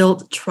and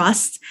build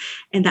trust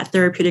in that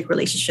therapeutic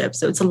relationship.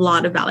 So it's a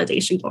lot of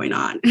validation going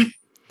on.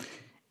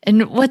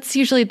 And what's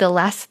usually the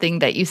last thing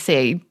that you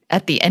say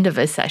at the end of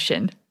a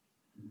session?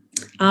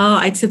 Oh,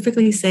 I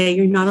typically say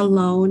you're not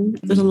alone.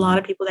 There's a lot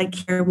of people that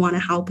care, want to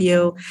help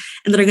you,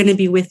 and that are going to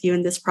be with you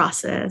in this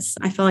process.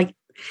 I feel like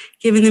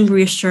giving them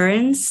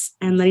reassurance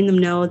and letting them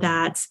know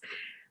that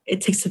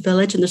it takes a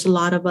village and there's a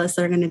lot of us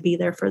that are going to be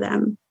there for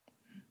them.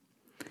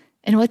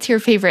 And what's your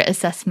favorite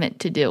assessment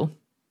to do?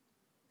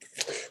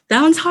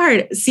 That one's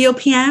hard.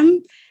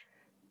 COPM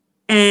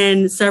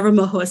and several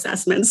MOHO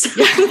assessments.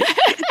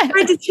 It's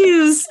hard to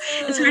choose.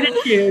 It's hard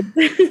to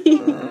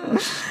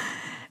choose.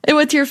 And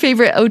what's your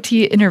favorite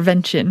OT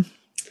intervention?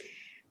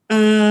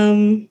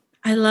 I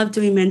love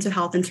doing mental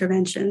health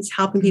interventions,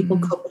 helping people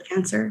cope with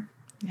cancer.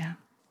 Yeah.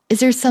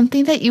 Is there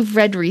something that you've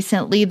read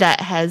recently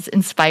that has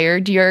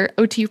inspired your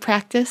OT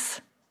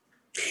practice?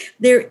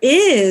 There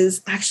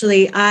is,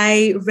 actually.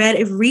 I read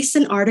a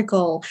recent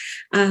article.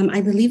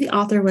 I believe the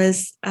author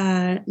was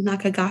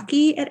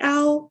Nakagaki et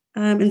al.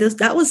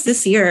 that was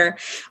this year,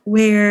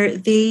 where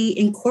they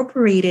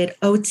incorporated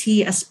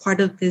OT as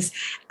part of this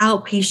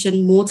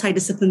outpatient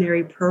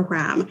multidisciplinary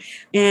program.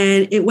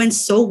 And it went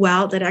so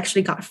well that it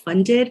actually got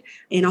funded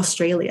in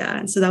Australia.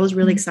 And so that was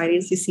really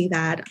exciting to see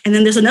that. And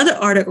then there's another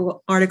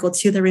article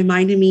too that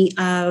reminded me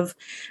of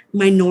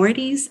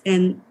minorities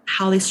and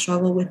how they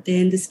struggle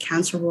within this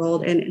cancer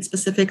world, and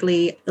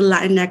specifically the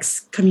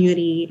Latinx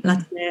community,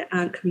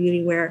 Latina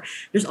community, where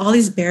there's all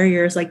these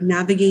barriers like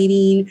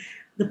navigating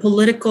the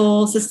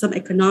political system,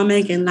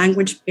 economic, and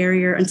language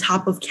barrier on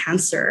top of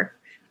cancer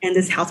and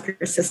this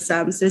healthcare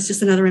system. So it's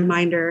just another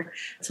reminder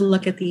to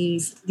look at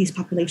these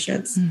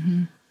populations.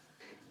 Mm-hmm.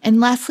 And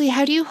lastly,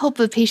 how do you hope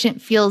a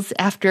patient feels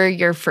after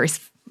your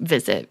first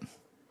visit?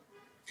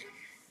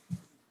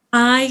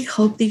 I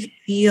hope they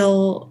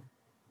feel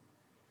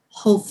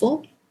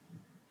hopeful,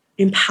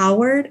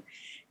 empowered,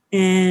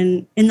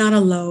 and not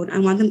alone. I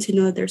want them to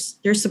know that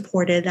they're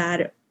supported,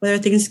 that whether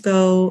things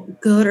go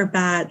good or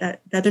bad,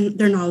 that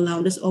they're not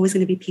alone. There's always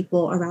going to be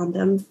people around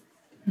them.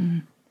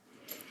 Mm.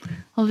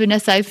 Well,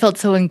 Vanessa, I felt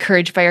so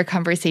encouraged by our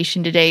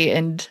conversation today,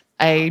 and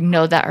I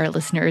know that our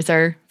listeners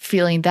are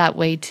feeling that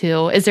way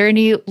too. Is there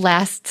any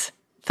last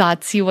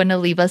thoughts you want to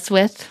leave us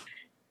with?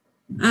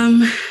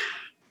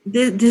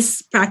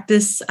 This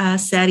practice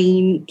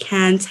setting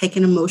can take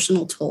an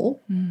emotional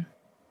toll.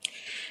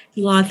 A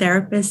lot of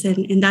therapists,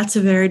 and that's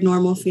a very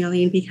normal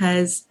feeling,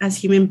 because as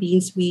human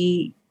beings,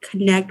 we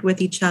connect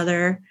with each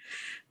other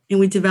and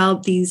we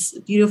develop these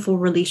beautiful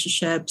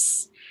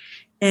relationships.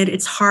 And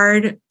it's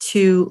hard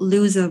to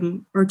lose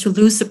them, or to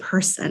lose a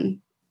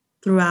person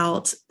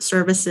throughout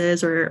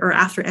services or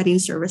after ending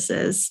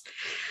services.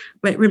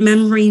 But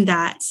remembering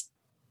that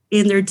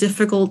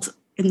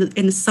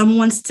in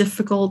someone's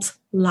difficult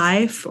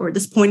life, or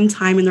this point in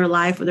time in their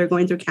life where they're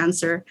going through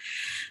cancer,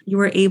 you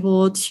were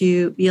able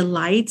to be a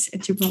light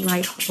and to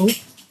provide hope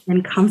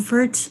and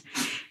comfort,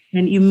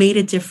 and you made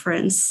a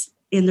difference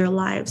in their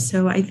lives.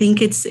 So I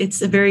think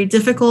it's a very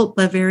difficult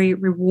but very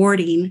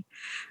rewarding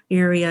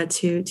area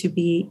to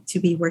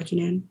be working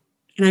in.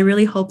 And I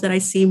really hope that I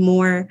see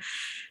more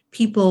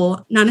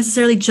people, not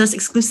necessarily just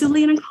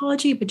exclusively in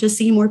oncology, but just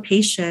seeing more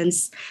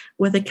patients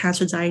with a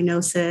cancer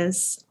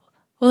diagnosis.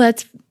 Well,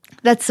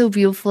 that's so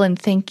beautiful, and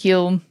thank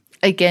you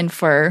again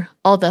for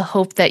all the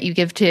hope that you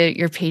give to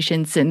your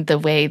patients and the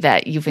way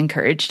that you've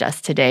encouraged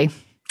us today.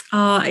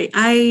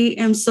 I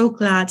am so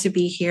glad to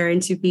be here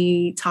and to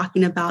be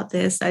talking about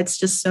this. It's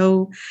just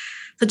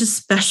such a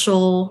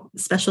special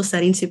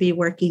setting to be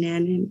working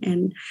in.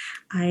 And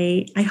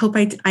I hope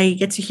I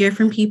get to hear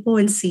from people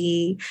and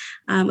see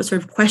what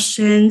sort of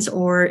questions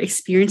or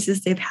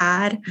experiences they've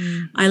had.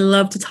 I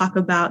love to talk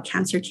about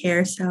cancer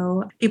care.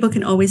 So people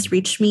can always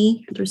reach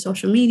me through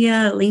social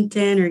media,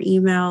 LinkedIn, or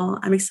email.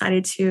 I'm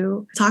excited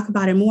to talk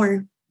about it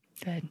more.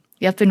 Good.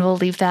 Yep, and we'll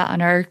leave that on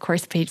our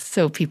course page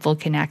so people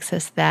can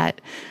access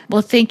that.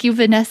 Well, thank you,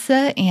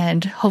 Vanessa,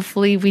 and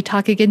hopefully we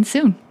talk again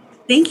soon.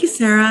 Thank you,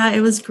 Sarah. It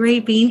was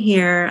great being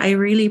here. I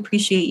really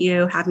appreciate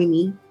you having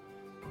me.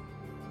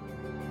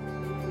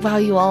 Wow,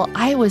 you all,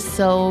 I was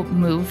so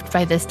moved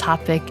by this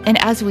topic. And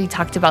as we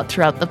talked about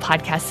throughout the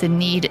podcast, the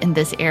need in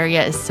this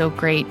area is so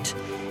great.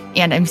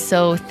 And I'm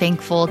so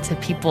thankful to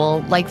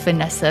people like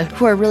Vanessa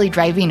who are really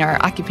driving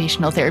our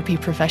occupational therapy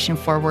profession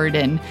forward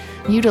and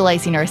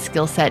utilizing our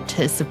skill set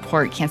to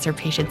support cancer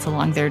patients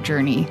along their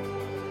journey.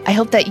 I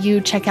hope that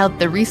you check out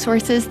the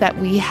resources that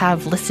we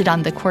have listed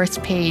on the course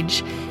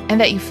page,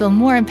 and that you feel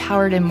more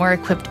empowered and more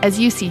equipped as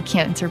you see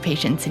cancer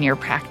patients in your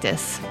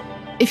practice.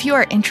 If you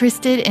are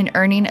interested in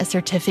earning a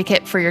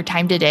certificate for your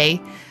time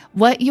today,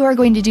 what you are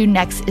going to do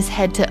next is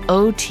head to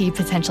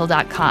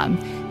otpotential.com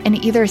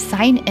and either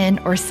sign in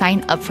or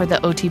sign up for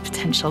the OT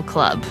Potential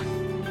Club.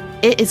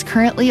 It is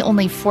currently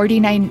only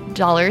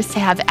 $49 to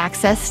have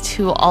access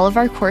to all of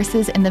our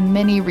courses and the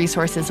many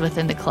resources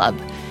within the club.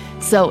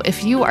 So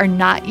if you are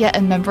not yet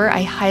a member,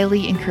 I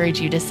highly encourage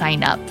you to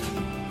sign up.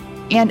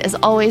 And as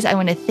always, I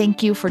want to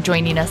thank you for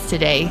joining us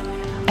today.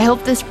 I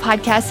hope this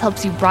podcast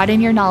helps you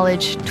broaden your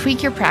knowledge,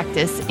 tweak your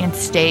practice, and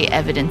stay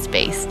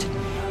evidence-based.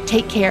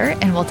 Take care,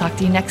 and we'll talk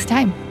to you next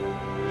time.